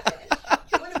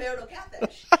 You want a marital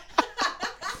catfish.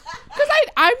 Because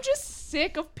I'm just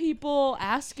sick of people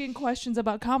asking questions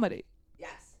about comedy.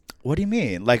 Yes. What do you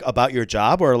mean? Like about your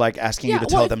job or like asking you Yeah, to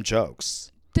tell well, them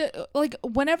jokes? Like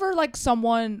whenever like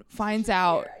someone finds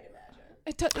out.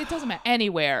 I'd imagine. It doesn't matter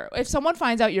anywhere. If someone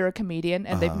finds out you're a comedian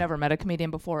and they've never met a comedian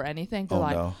before or anything, they're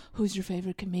like, no. "Who's your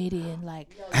favorite comedian?" Like,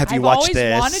 Have you I've watched always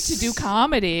this? wanted to do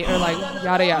comedy or like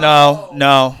yada yada.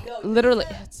 No. Literally,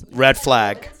 Red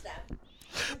flag.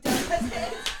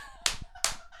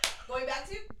 Going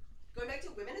back to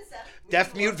women and STEM.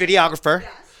 Deaf mute videographer.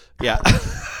 Yes. Yeah.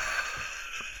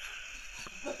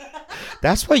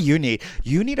 That's what you need.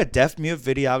 You need a deaf mute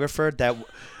videographer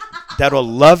that'll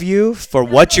love you for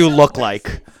what you look like.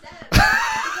 Because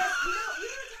you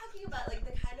were talking about like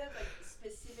the kind of like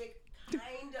specific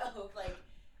kind of like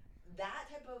that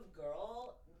type of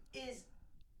girl is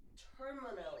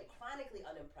terminally, chronically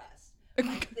unimpressed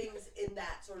by things in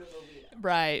that sort of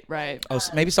arena. right. Oh,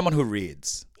 so maybe someone who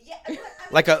reads. Yeah, I mean,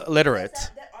 Like a literate.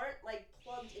 that aren't like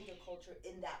plugged into culture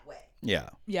in that way. Yeah.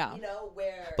 Yeah. You know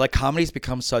where Like comedy's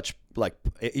become such like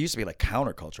it used to be like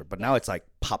counterculture, but now it's like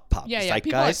pop. Yeah. It's like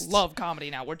People like guys, love comedy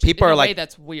now. We're just, People in are a way like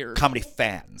that's weird. comedy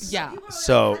fans. Yeah. people are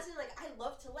So- like, as in, like I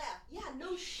love to laugh. Yeah,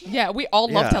 no shit. Yeah, we all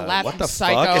love to Yeah, laugh. What you the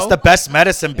psycho. fuck? It's the best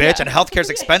medicine, bitch, Yeah. and healthcare's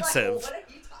Like, expensive. what are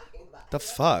you talking about? The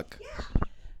fuck? Yeah.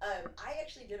 I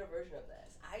actually did a version of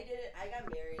this. I got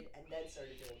married and then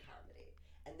started doing comedy,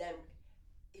 and then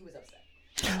he was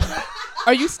upset.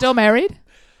 Are you still married?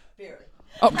 Barely.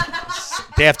 Oh,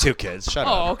 They have 2 kids. Shut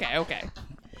oh, up. okay.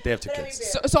 They have 2 But I mean,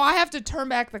 kids. barely. So I have to turn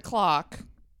back the clock,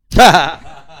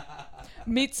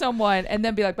 meet someone, and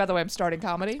then be like, by the way, I'm starting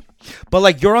comedy. But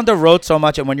like you're on the road so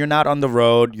much, and when you're not on the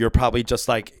road, you're probably just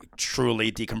like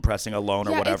truly decompressing alone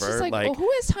or yeah, whatever. it's just like, well, who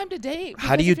has time to date?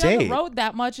 How do Because you if you're on date? the road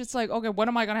that much, it's like, okay, when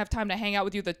am I gonna have time to hang out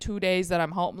with you the 2 days that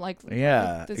I'm home? Like,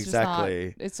 Yeah, it's just not-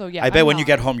 exactly. it's so yeah. I bet I'm when you not.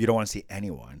 get home, you don't want to see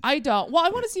anyone. I don't. Well, I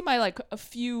want to see my like a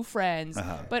few friends,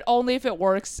 but only if it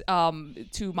works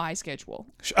to my schedule.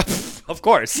 Of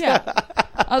course. Yeah.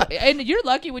 And you're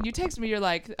lucky when you text me. You're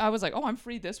like, I was like, oh, I'm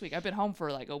free this week. I've been home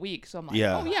for like a week, so I'm like,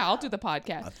 Yeah. oh yeah, I'll do the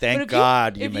podcast. Thank But if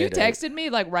God you if made you it. texted me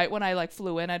like right when I like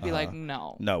flew in, I'd be like,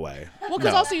 no. No way. Well,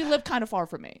 because No. also you live kind of far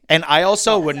from me. And I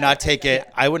also would not take it.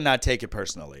 I would not take it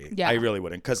personally. Yeah. I really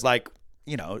wouldn't, because like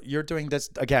you're doing this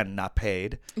again, not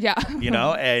paid. Yeah.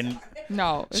 And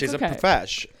No. It's she's okay. a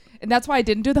profesh. And that's why I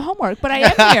didn't do the homework. But I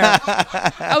am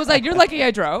here. I was like, you're lucky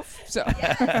I drove. So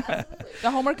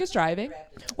the homework is driving.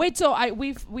 Wait, so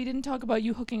we didn't talk about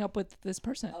you hooking up with this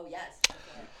person. Oh yes.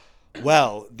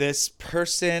 Well, this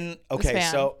person. This Okay,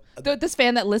 fan. so This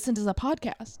fan that listened to the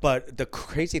podcast. but the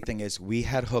crazy thing is, we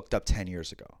had hooked up 10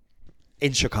 years ago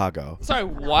in Chicago. Sorry,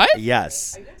 what?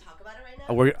 Yes. Are you gonna talk about it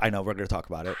right now? I know we're gonna talk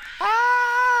about it.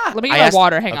 Let me I get asked- my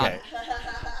water. Hang okay. on.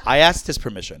 I asked his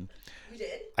permission. You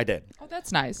did. I did. Oh,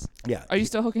 that's nice. Yeah. Are you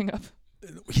still hooking up?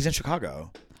 He's in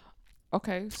Chicago.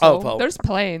 Okay. So Oh, well- there's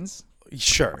planes.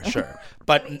 Sure,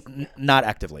 but not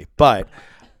actively. But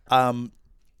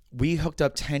we hooked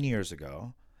up 10 years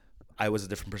ago. I was a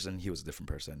different person. He was a different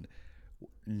person.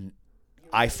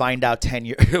 I find out 10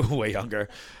 years, way younger,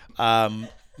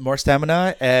 more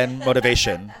stamina and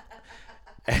motivation.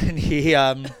 And he,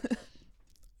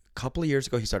 couple of years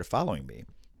ago, he started following me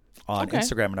on Okay.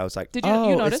 Instagram, and I was like, Did you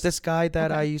 "Oh, notice? it's this guy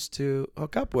that Okay. I used to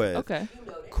hook up with." Okay. You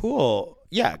noticed. Cool.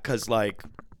 Yeah, because like,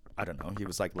 I don't know, he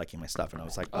was like liking my stuff, and I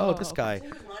was like, "Oh, this Oh. guy." So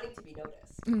he was wanting to be noticed.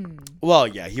 Well,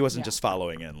 yeah, he wasn't Yeah. just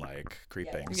following and like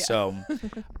creeping. Yeah. So,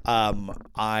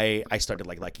 I started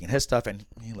like liking his stuff, and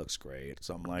he looks great.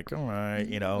 So I'm like, all right,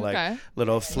 you know, like Okay.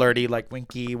 little flirty, like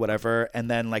winky, whatever. And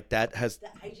then like that has. The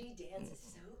IG dance is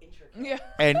so intricate. Yeah.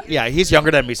 And yeah, he's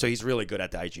younger than me, so he's really good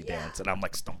at the IG dance, and I'm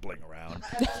like stumbling around.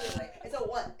 I feel like it's a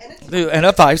 1 and a 2. And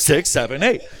a 5, 6, 7,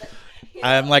 8. You know?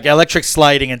 I'm like electric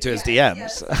sliding into his Yeah,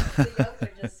 DMs. the young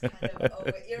are just kind of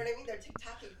over, you know what I mean? They're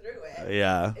TikToking through it.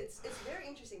 Yeah. It's very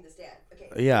interesting, this dance.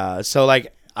 Okay. Yeah. So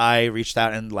like I reached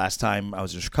out, and last time I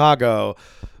was in Chicago,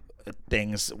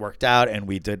 things worked out, and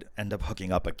we did end up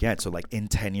hooking up again. So like in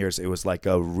 10 years, it was like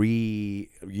a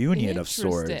reunion of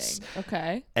sorts. Interesting.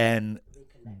 Okay. And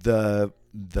the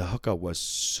hookup was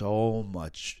so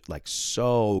much, like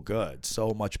so good, so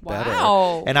much better.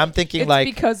 Wow. And I'm thinking It's like,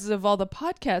 because of all the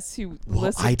podcasts you well,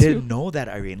 listen I to. didn't know that,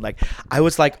 Irene. Like, I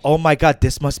was like, oh my God,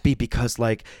 this must be because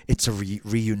like it's a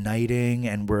reuniting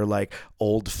and we're like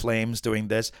old flames doing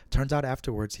this. Turns out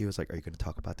afterwards, he was like, are you going to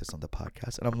talk about this on the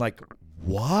podcast? And I'm like,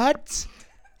 what?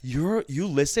 You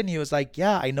listen? He was like,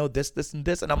 yeah, I know this, and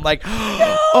this. And I'm like,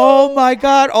 oh my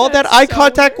God, all that That's eye so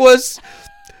contact weird. was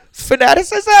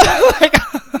fanaticism. Like,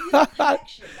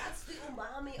 Connection. That's the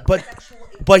umami of But- sexual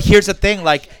but here's the thing,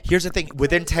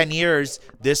 within 10 years,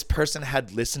 this person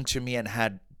had listened to me and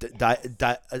had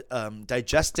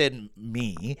digested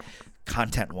me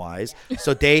content-wise.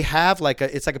 So they have like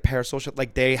it's like a parasocial,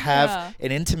 like they have Yeah.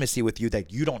 an intimacy with you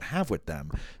that you don't have with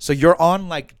them. So you're on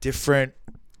like different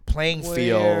playing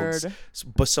fields. Weird.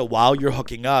 But so while you're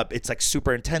hooking up, it's like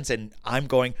super intense, and I'm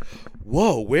going,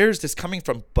 whoa, where's this coming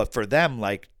from? But for them,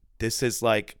 like this is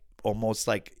like almost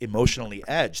like emotionally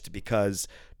edged because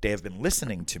they have been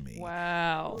listening to me.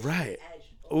 Wow. Right. edge.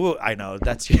 Oh, I know.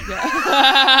 That's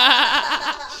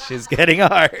she's getting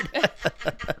hard.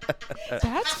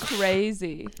 That's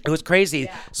crazy. It was crazy.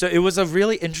 Yeah. So it was a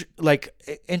really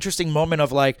interesting moment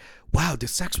of like, wow, the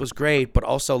sex was great, but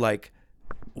also like,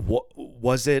 what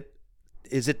was it?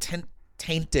 Is it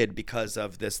tainted because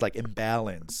of this like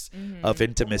imbalance of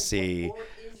intimacy? Or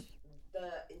is the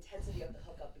intensity of the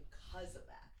hookup because of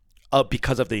that?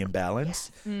 Because of the imbalance?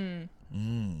 Mm.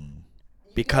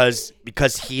 Because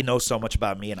he knows so much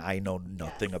about me and I know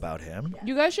nothing about him.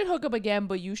 You guys should hook up again,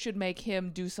 but you should make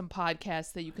him do some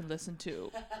podcasts that you can listen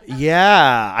to.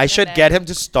 Yeah, I should then- get him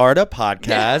to start a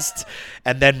podcast,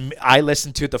 and then I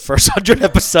listen to the first 100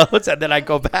 episodes, and then I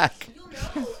go back. You'll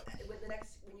know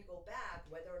when you go back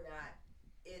whether or not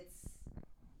it's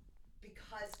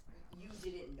because you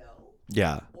didn't know,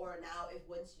 Yeah, or now if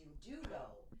once you do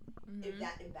know, if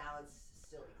that imbalance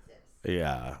still exists.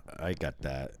 yeah, I got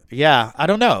that. Yeah, I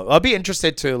don't know. I'll be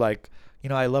interested to like,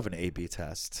 I love an A/B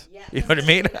test. Yeah. You know what I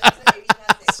mean?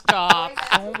 Stop.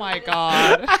 Oh my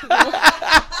God.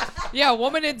 Yeah,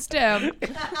 woman in STEM.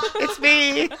 It's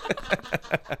me. I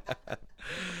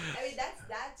mean,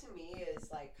 that to me is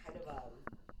like kind of a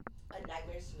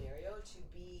nightmare scenario to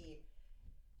be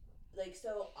like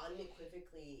so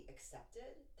unequivocally accepted.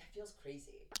 That feels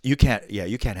crazy. You can't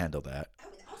handle that. I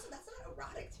mean, also that's not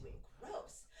erotic to me.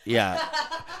 Gross. Yeah.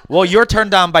 Well, you're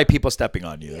turned down by people stepping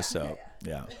on you, so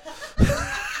yeah.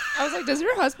 I was like, does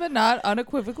your husband not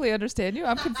unequivocally understand you?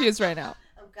 I'm confused right now.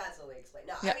 I'm constantly explaining.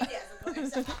 No, Yeah. I mean yes, of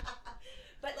course.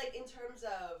 But like in terms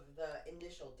of the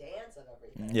initial dance of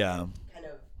everything, Yeah. kind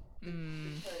of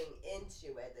turning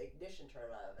into it, the ignition turn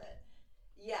of it.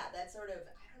 Yeah, that's sort of I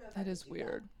don't know if I That could is do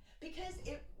weird. because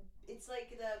it's like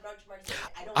the Groucho Marx said,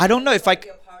 I don't know if I be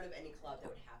a part of any club that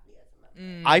would have me as a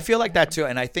member. I feel like that too,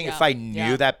 and I think if Yeah, I knew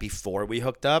yeah. that before we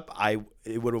hooked up,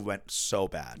 it would have went so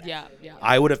bad. Yeah, yeah.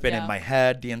 I would have been Yeah. in my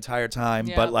head the entire time.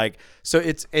 Yeah. But like, so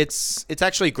it's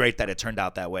actually great that it turned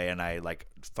out that way, and I like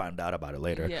found out about it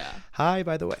later. Yeah. Hi,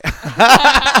 by the way.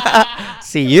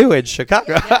 See you in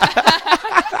Chicago.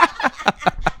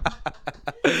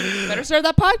 Better start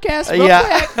that podcast real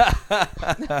Yeah. quick.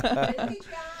 Patreon.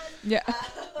 Yeah. I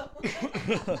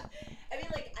mean,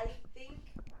 like, I think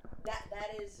that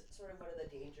is sort of one of the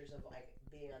dangers of like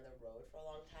being on the road for a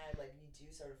long time. Like, you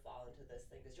do sort of fall into this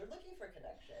thing because you're looking for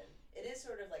connection. It is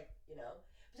sort of like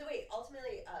So wait,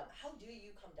 ultimately, how do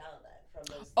you come down then from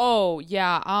those? Oh,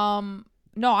 yeah.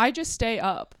 No, I just stay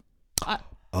up.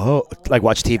 Oh, like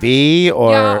watch TV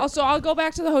or Yeah, so I'll go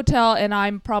back to the hotel and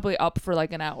I'm probably up for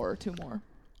like an hour or two more.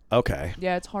 Okay.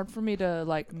 Yeah, it's hard for me to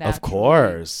like naturally. Of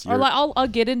course. Or like I'll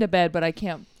get into bed, but I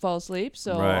can't fall asleep,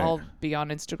 so Right. I'll be on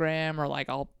Instagram or like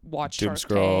I'll watch Doom Shark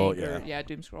scroll, Tank or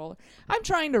doom scroll. I'm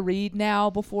trying to read now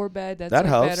before bed. That's That like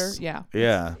helps. better. Yeah.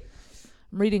 Yeah.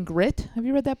 I'm reading Grit. Have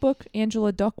you read that book,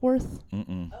 Angela Duckworth?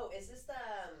 Mm-mm. Oh, is this the?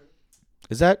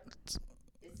 Is that? It's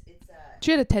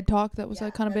She had a TED Talk that was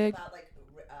like kind of that's big. about like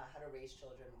how to raise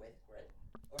children with grit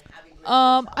or having grit.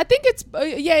 I think it's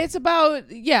it's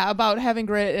about having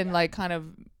grit and like kind of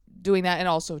doing that, and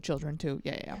also children too.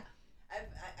 Yeah. I am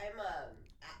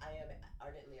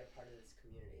ardently a part of this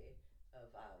community of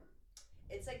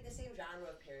it's like the same genre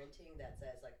of parenting that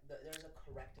says like there's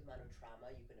a correct amount of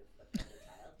trauma you can inflict on your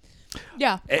child.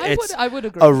 Yeah, It's I would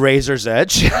agree. A razor's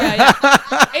edge. Yeah.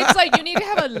 It's like you need to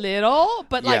have a little,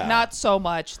 but like Yeah. not so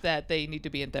much that they need to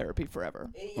be in therapy forever.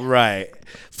 Right.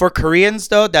 For Koreans,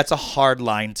 though, that's a hard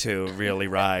line to really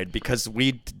ride because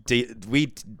we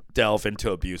delve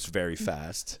into abuse very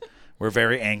fast. We're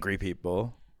very angry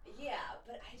people. Yeah,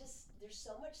 but there's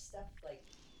so much stuff like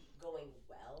going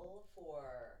well for.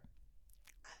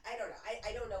 I don't know.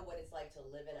 I don't know what it's like to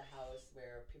live in a house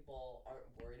where people aren't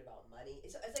worried about money.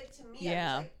 It's like to me,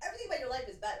 Yeah. I'm just like everything about your life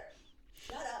is better.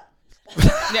 Shut up.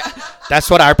 Yeah. That's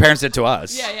what our parents did to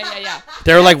us. Yeah.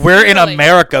 They're like, we're in Literally.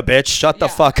 America, bitch. Shut the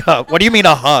Yeah. fuck up. What do you mean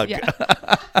a hug? Yeah.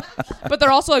 But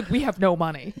they're also like, we have no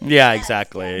money. Yeah,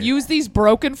 exactly. Use these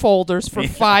broken folders for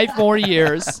 5 more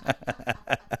years.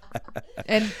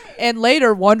 And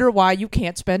later wonder why you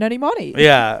can't spend any money.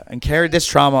 Yeah, and carry this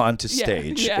trauma onto Yeah,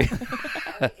 stage. yeah. It's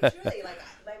really like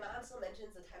my mom still mentions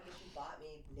the time that she bought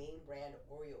me name brand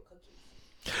Oreo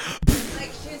cookies.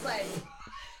 Like she's like,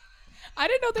 I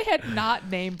didn't know they had not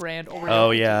name brand Oreo.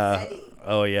 Oh yeah.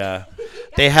 Oh yeah.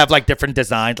 They have like different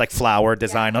designs, like flower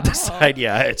design on the side.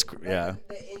 Yeah, it's yeah.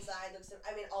 the inside looks.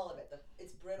 I mean, all of it.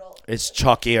 It's brittle. It's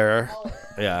chalkier. All of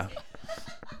it. Yeah.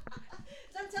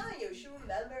 So I'm telling you, she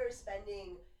remembers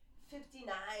spending 59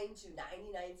 to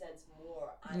 99 cents more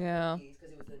on cookies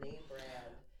because it was the name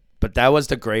brand. But that was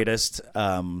the greatest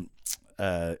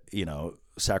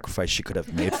sacrifice she could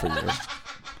have made for you.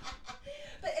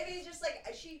 But I mean, it's just like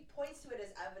she points to it as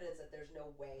evidence that there's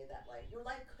no way that like your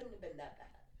life couldn't have been that bad.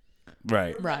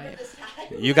 Right. Remember Right. this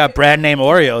time? You got brand name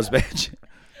Oreos, bitch.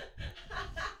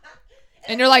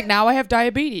 And you're like, now I have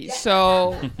diabetes.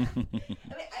 So I don't think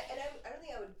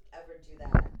I would ever do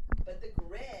that. But the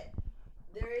grit,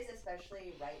 there is,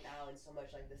 especially right now, in so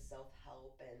much like the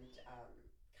self-help and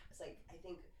it's like I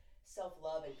think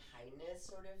self-love and kindness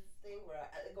sort of thing. Where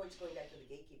going back to the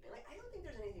gatekeeping, like I don't think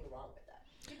there's anything wrong with that.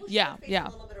 People should face a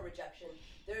little bit of rejection.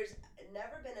 There's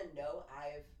never been a no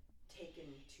I've taken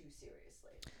too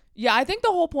seriously. yeah, I think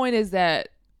the whole point is that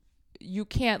you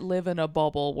can't live in a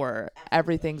bubble where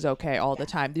everything's okay all the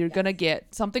time. You're going to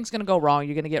get, something's going to go wrong.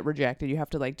 You're going to get rejected. You have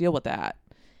to like deal with that.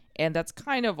 And that's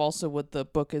kind of also what the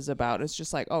book is about. It's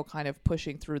just like, kind of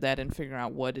pushing through that and figuring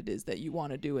out what it is that you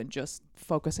want to do and just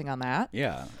focusing on that.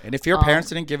 Yeah. And if your parents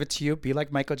didn't give it to you, be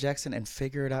like Michael Jackson and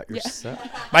figure it out yourself.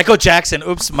 Michael Jackson.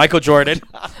 Oops. Michael Jordan.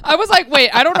 I was like,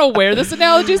 wait, I don't know where this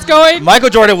analogy is going. Michael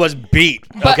Jordan was beat.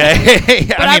 Okay.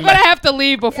 But I'm going to have to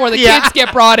leave before the kids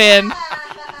get brought in.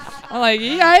 I'm like,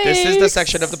 yikes. This is the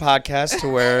section of the podcast to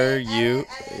where you,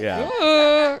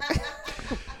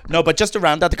 No, but just to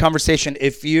round out the conversation,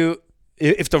 if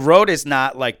the road is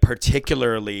not like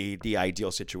particularly the ideal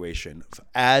situation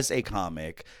as a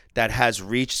comic that has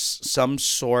reached some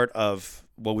sort of,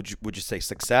 what would you say,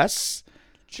 success?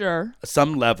 Sure.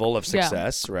 Some level of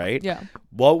success, right? Yeah.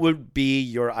 What would be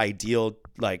your ideal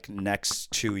like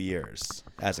next 2 years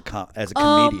as a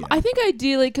comedian? I think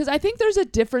ideally, because I think there's a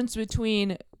difference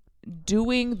between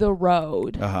doing the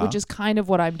road, which is kind of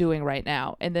what I'm doing right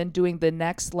now, and then doing the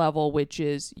next level, which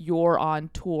is you're on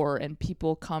tour and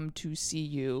people come to see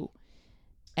you,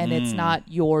 and it's not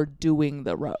you're doing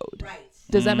the road. Right.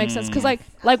 Does that make sense? Because like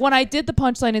when I did the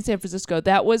Punchline in San Francisco,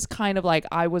 that was kind of like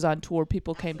I was on tour,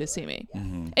 people came to see me,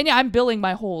 and yeah, I'm billing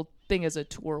my whole thing as a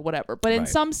tour, whatever. But in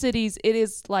some cities, it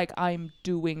is like I'm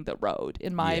doing the road,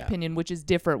 in my opinion, which is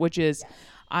different. Which is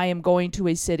I am going to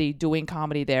a city doing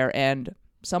comedy there, and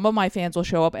some of my fans will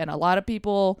show up, and a lot of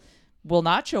people will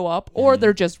not show up, or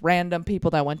they're just random people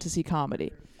that went to see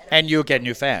comedy. And you'll get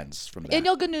new fans from that. And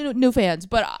you'll get new fans,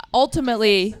 but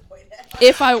ultimately,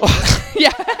 if I,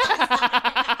 yeah.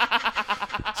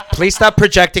 Please stop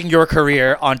projecting your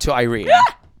career onto Irene.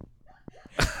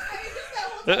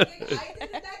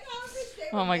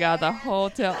 Oh my God, the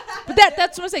hotel. But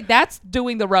that's what I'm saying. That's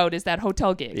doing the road, is that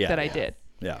hotel gig that I did.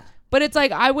 Yeah. But it's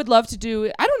like, I would love to do,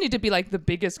 I don't need to be like the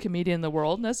biggest comedian in the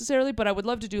world necessarily, but I would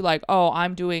love to do like,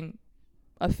 I'm doing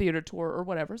a theater tour or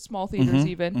whatever, small theaters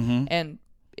even. And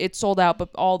it sold out, but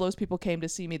all those people came to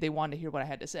see me. They wanted to hear what I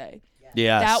had to say.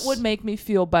 Yes. That would make me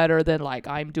feel better than like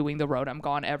I'm doing the road. I'm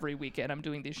gone every weekend. I'm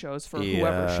doing these shows for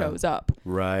whoever shows up.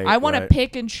 Right. I want to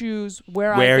pick and choose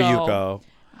where I go, you go.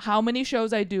 how many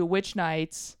shows I do, which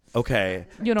nights. Okay.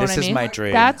 You know this what I mean? is my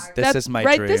dream. This is my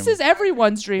right. dream. This is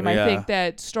everyone's dream. Yeah. I think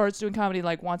that starts doing comedy,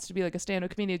 like wants to be like a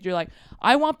stand-up comedian. You're like,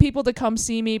 I want people to come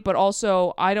see me, but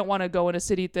also I don't want to go in a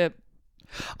city that.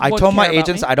 I won't told my care about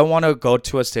agents me. I don't want to go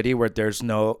to a city where there's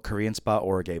no Korean spot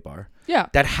or a gay bar. Yeah.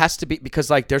 That has to be, because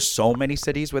like there's so many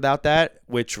cities without that,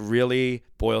 which really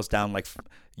boils down like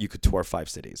you could tour 5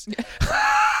 cities.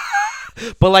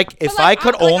 But like if I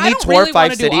could I only don't tour really 5 wanna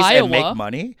do cities and Iowa. make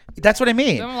money, that's what I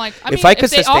mean. I'm like, if I could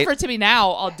they sustain, offer it to me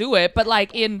now, I'll do it. But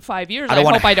like in 5 years, I,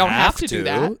 wanna hope I don't have to do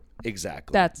that.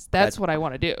 Exactly. That's what I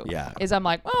want to do. Yeah. Is I'm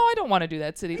like, oh, I don't want to do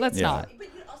that city. Let's Yeah. not. But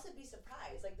you'd also be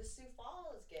surprised. Like the Sioux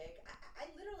Falls gig, I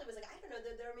literally was like, I don't know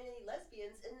that there are many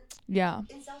lesbians Yeah.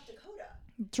 in South Dakota.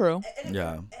 True. And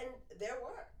Yeah. And there were.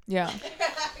 Yeah.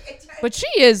 It's But she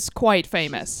is quite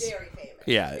famous. She's very famous.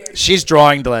 Yeah, Very she's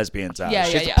drawing the lesbians out. Yeah,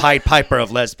 She's yeah, the yeah. Piper of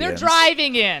They're lesbians.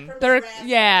 driving in. From They're Nebraska,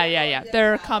 yeah.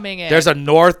 They're coming in. There's a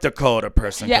North Dakota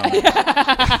person yeah. coming.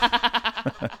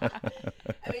 I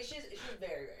mean, she's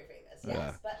very, very famous. Yes,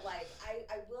 Yeah. but like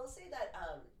I will say that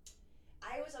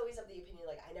I was always of the opinion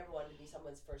like I never wanted to be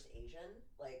someone's first Asian.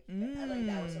 Like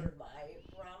that was sort of my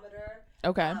barometer.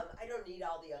 Okay. I don't need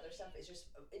all the other stuff. It's just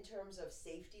in terms of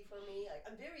safety for me. Like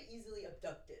I'm very easily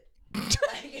abducted. Like,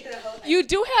 you know, like, You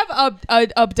do have a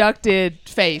abducted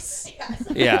face. yes.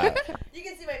 Yeah. You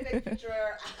can see my fake picture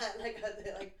like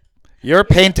You're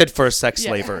painted for sex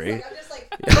Yeah. slavery. Like, I'm just like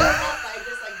just like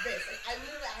this. Like I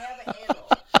have a handle,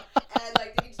 and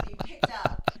like they need to be picked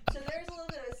up. So there's a little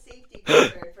bit of a safety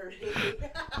concern for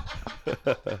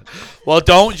me. Well,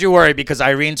 don't you worry, because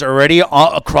Irene's already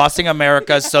crossing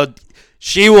America, so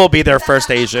she will be their first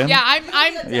Asian. Yeah,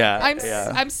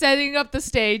 I'm setting up the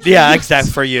stage. Yeah, exact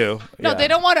for you. No, Yeah. they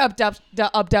don't want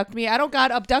to abduct me. I don't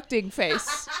got abducting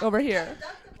face over here.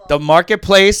 The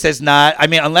marketplace is not. I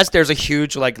mean, unless there's a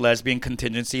huge like lesbian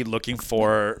contingency looking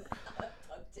for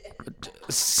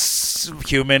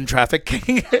human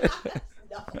trafficking. No.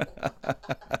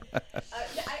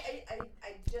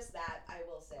 I just that I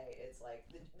will say it's like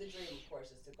the dream, of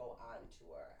course, is to go on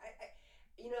tour.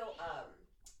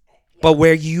 But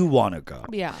where you want to go.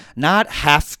 Yeah. Not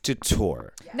have to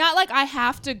tour. Not like I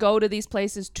have to go to these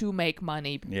places to make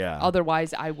money. Yeah.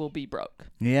 Otherwise, I will be broke.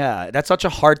 Yeah, that's such a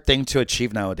hard thing to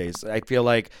achieve nowadays. I feel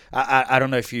like I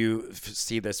don't know if you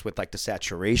see this with like the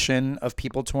saturation of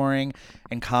people touring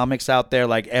and comics out there.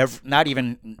 Like not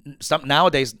even some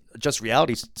nowadays, just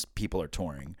reality people are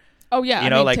touring. Oh yeah, You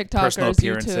know, like TikTokers, personal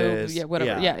appearances. YouTube, yeah,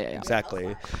 whatever. Yeah.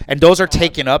 Exactly. And those are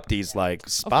taking up these like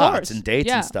spots course, and dates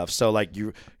yeah. and stuff. So like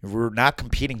we're not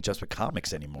competing just with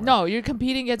comics anymore. No, you're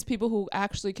competing against people who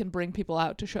actually can bring people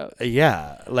out to shows,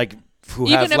 Yeah, like who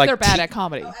even have if like they're bad at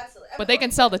comedy. Oh, absolutely. But they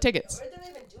can sell the tickets. Or they're not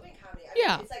even doing comedy.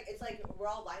 Yeah. It's like we're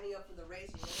all lining up for the race.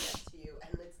 You look next to you,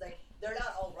 and it's like they're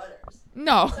not all runners.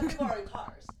 No. Some people are in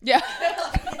cars. Yeah.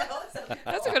 Like, you know, so,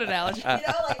 That's a good analogy. you know,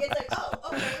 like it's like, oh,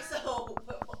 okay, so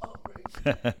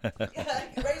race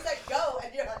that go,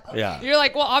 and you're like, okay. Yeah. You're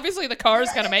like, well, obviously the car's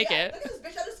gonna make Yeah, it. Look at this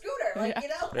bitch on a scooter. Like, Yeah. you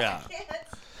know, Yeah. I can't.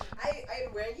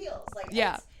 I'm wearing heels. Like, Yeah.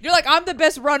 it's- You're like, I'm the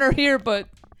best runner here, but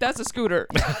that's a scooter.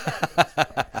 Let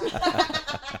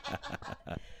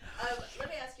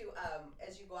me ask you,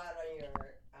 as you go out on your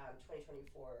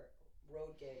 2024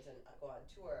 road gigs and go on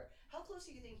tour, how close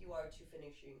do you think you are to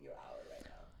finishing your hour right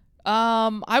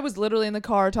now? I was literally in the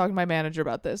car talking to my manager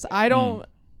about this.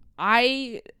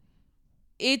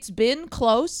 It's been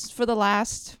close for the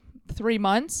last 3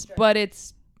 months, Sure. but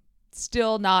it's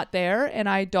still not there, and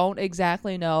I don't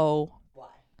exactly know. Why?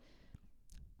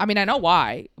 I mean, I know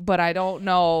why, but I don't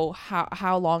know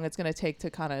how long it's gonna take to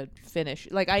kind of finish.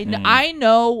 Like I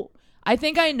know. I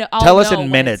think I know. I'll Tell us know in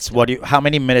when minutes. it's- How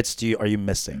many minutes are you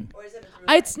missing? Or is it a through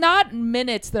It's not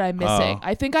minutes that I'm missing. Oh.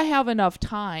 I think I have enough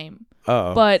time.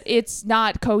 Oh. But it's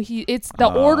not it's the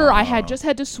order I had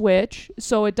to switch,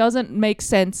 so it doesn't make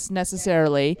sense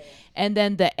necessarily. And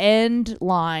then the end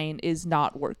line is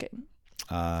not working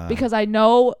because I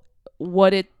know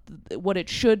what it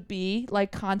should be,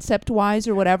 like concept wise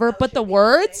or whatever, but the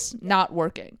words not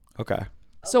working. Okay.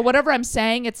 So whatever I'm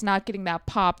saying, it's not getting that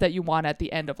pop that you want at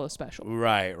the end of a special.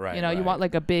 Right. You know, you want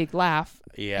like a big laugh.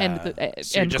 Yeah. And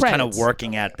so you're and just kind of credits.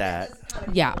 working at that. This is kind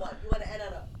of Yeah. what you want to end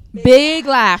on a Big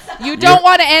laugh. You don't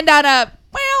want to end on a,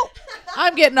 well,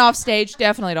 I'm getting off stage.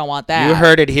 Definitely don't want that. You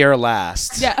heard it here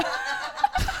last. Yeah.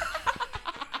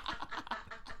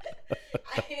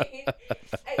 That's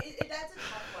a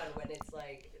tough one when it's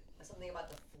like something about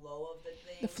the flow of the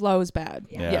thing The flow is bad.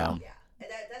 Yeah. Yeah. Yeah. And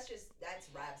that's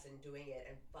raps and doing it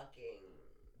and fucking.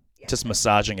 Yeah. Just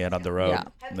massaging it on the road. Yeah.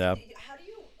 How do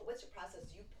you? What's your process?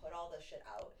 Do you put all the shit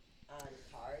out on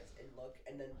cards and look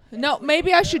and then? No,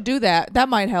 maybe I should do that. That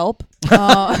might help.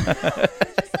 No, it's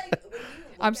just like when you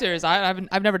look I'm at serious. it-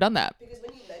 I've never done that. Because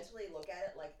when you mentally look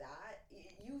at it like that,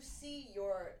 you see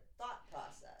your thought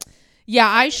process. Yeah,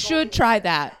 I Going should try into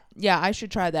that. Yeah, I should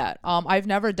try that. I've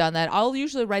never done that. I'll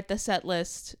usually write the set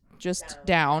list just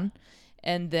down,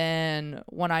 and then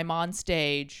when I'm on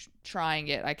stage trying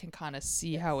it, I can kind of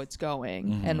see how it's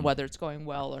going and whether it's going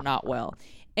well or not well.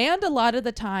 And a lot of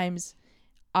the times,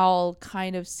 I'll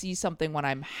kind of see something when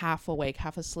I'm half awake,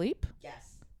 half asleep. Yes.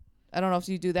 I don't know if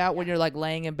you do that when you're like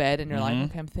laying in bed and you're like,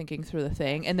 okay, I'm thinking through the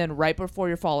thing, and then right before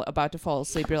you're about to fall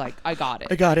asleep, you're like, I got it.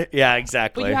 I got it. Yeah,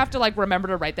 exactly. But you have to like remember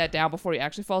to write that down before you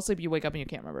actually fall asleep. You wake up and you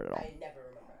can't remember it at all. I never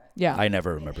remember it. Yeah. I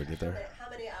never remembered either. How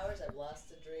many hours I've lost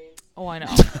to dreams? Oh, I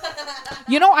know.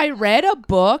 You know, I read a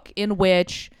book in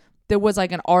which there was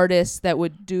like an artist that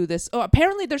would do this. Oh,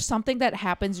 apparently there's something that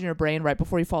happens in your brain right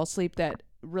before you fall asleep that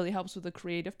really helps with the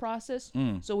creative process.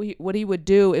 So what he would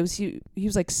do, it was he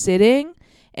was like sitting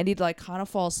and he'd like kind of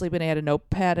fall asleep and he had a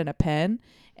notepad and a pen,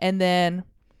 and then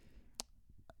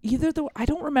I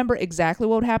don't remember exactly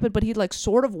what would happen, but he'd like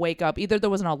sort of wake up. Either there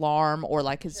was an alarm or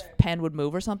like his pen would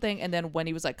move or something, and then when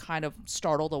he was like kind of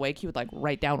startled awake, he would like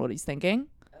write down what he's thinking.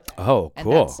 Oh, And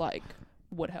cool. that's like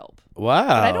would help. Wow. But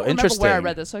I don't remember Interesting. where I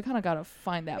read this, so I kind of got to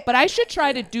find that. But I should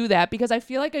try to do that because I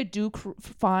feel like I do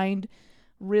find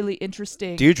really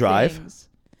interesting. Do you drive? things.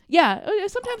 Yeah,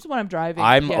 sometimes when I'm driving.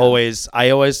 I yeah.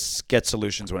 always get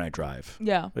solutions when I drive.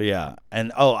 Yeah. Yeah.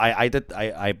 And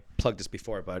I plugged this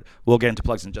before, but we'll get into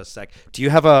plugs in just a sec. Do you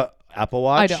have a Apple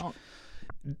Watch? I don't.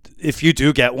 If you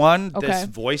do get one, Okay. this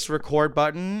voice record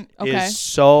button Okay. is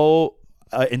so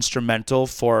instrumental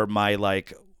for my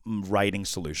like writing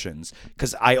solutions,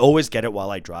 because I always get it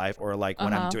while I drive, or like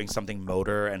when I'm doing something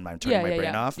motor and I'm turning my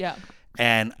brain off. Yeah.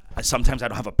 And sometimes I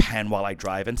don't have a pen while I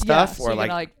drive and Yeah. stuff, So or you're like,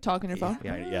 gonna, like talk on your phone.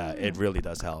 yeah, it really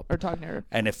does help. Or talking to your.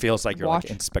 And it feels like you're Watch.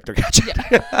 like Inspector Gadget.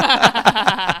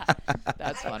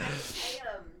 That's funny. I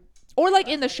Or like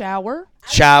in the shower.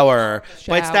 Shower.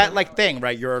 But it's that Shower. like thing,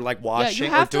 right? You're like washing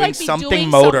or have to, doing like, be something doing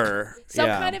motor. Some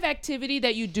yeah. kind of activity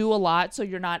that you do a lot, so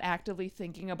you're not actively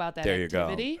thinking about that There you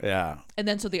activity. go. Yeah. And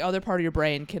then so the other part of your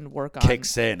brain can work on.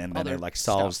 Kicks in and then other it like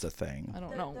solves stuff. the thing. I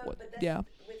don't know what. But that's, Yeah.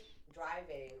 With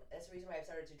driving, that's the reason why I've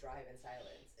started to drive in silence.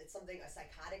 It's a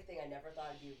psychotic thing. I never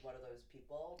thought I'd be one of those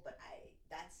people, but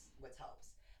that's what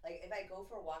helps. Like if I go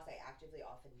for walks, I actively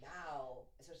often now,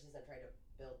 especially since I'm trying to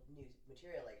build new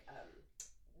material, like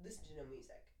listen to no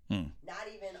music. Not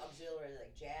even auxiliary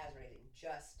like jazz or anything.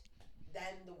 Just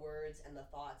then the words and the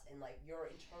thoughts and like your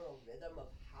internal rhythm of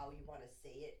how you want to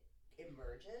say it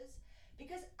emerges.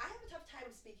 Because I have a tough time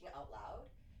speaking out loud.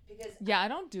 Because Yeah, I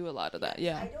don't do a lot of that.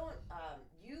 Yeah. I don't.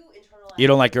 You internalize. You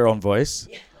don't like your own voice?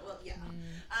 Yeah. Well, yeah.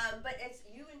 But it's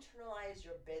you internalize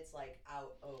your bits like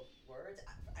out of words.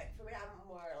 For me, I'm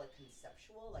more like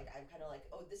conceptual. Like I'm kind of like,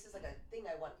 oh, this is like a thing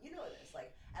I want. You know this.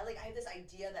 Like I have this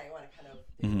idea that I want to kind of,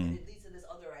 and it leads to this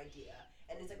other idea,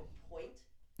 and it's like a point.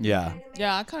 Yeah. Kind of make.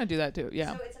 Yeah, I kind of do that too.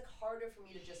 Yeah. So it's like harder for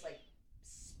me to just like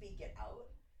speak it out.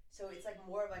 So it's like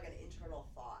more of like an internal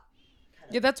thought.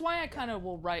 Yeah, that's why I kind of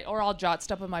will write, or I'll jot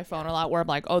stuff in my phone a lot where I'm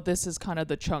like, oh, this is kind of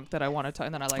the chunk that I want to talk,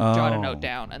 and then I like jot a Oh. note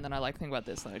down, and then I like think about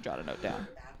this, and then I jot a note down.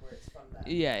 Backwards from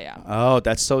the. Yeah, yeah. Oh,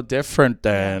 that's so different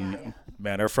than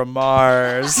Men Are From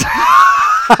Mars.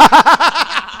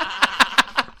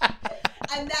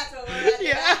 And that's what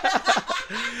we're at.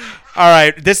 All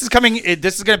right, this is coming.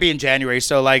 This is gonna be in January.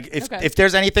 So, like, if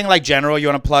there's anything like general you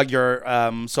want to plug your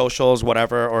socials,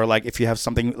 whatever, or like if you have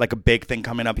something like a big thing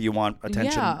coming up you want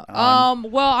attention. Yeah. On.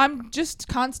 Well, I'm just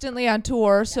constantly on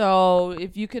tour, so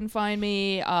if you can find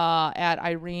me at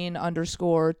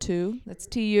Irene_Tu, that's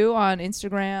TU on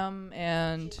Instagram,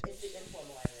 and It's the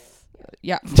informal Irene.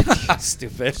 yeah,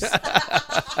 Stupid.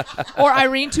 or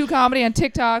Irene Tu Comedy on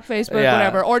TikTok, Facebook, Yeah.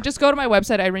 whatever, or just go to my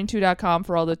website irenetu.com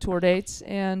for all the tour dates,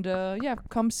 and yeah,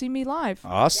 come see me live.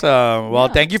 Awesome. Well,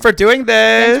 Yeah. thank you for doing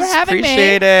this. Thanks for having me.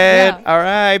 Appreciate it. Yeah. All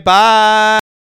right. Bye.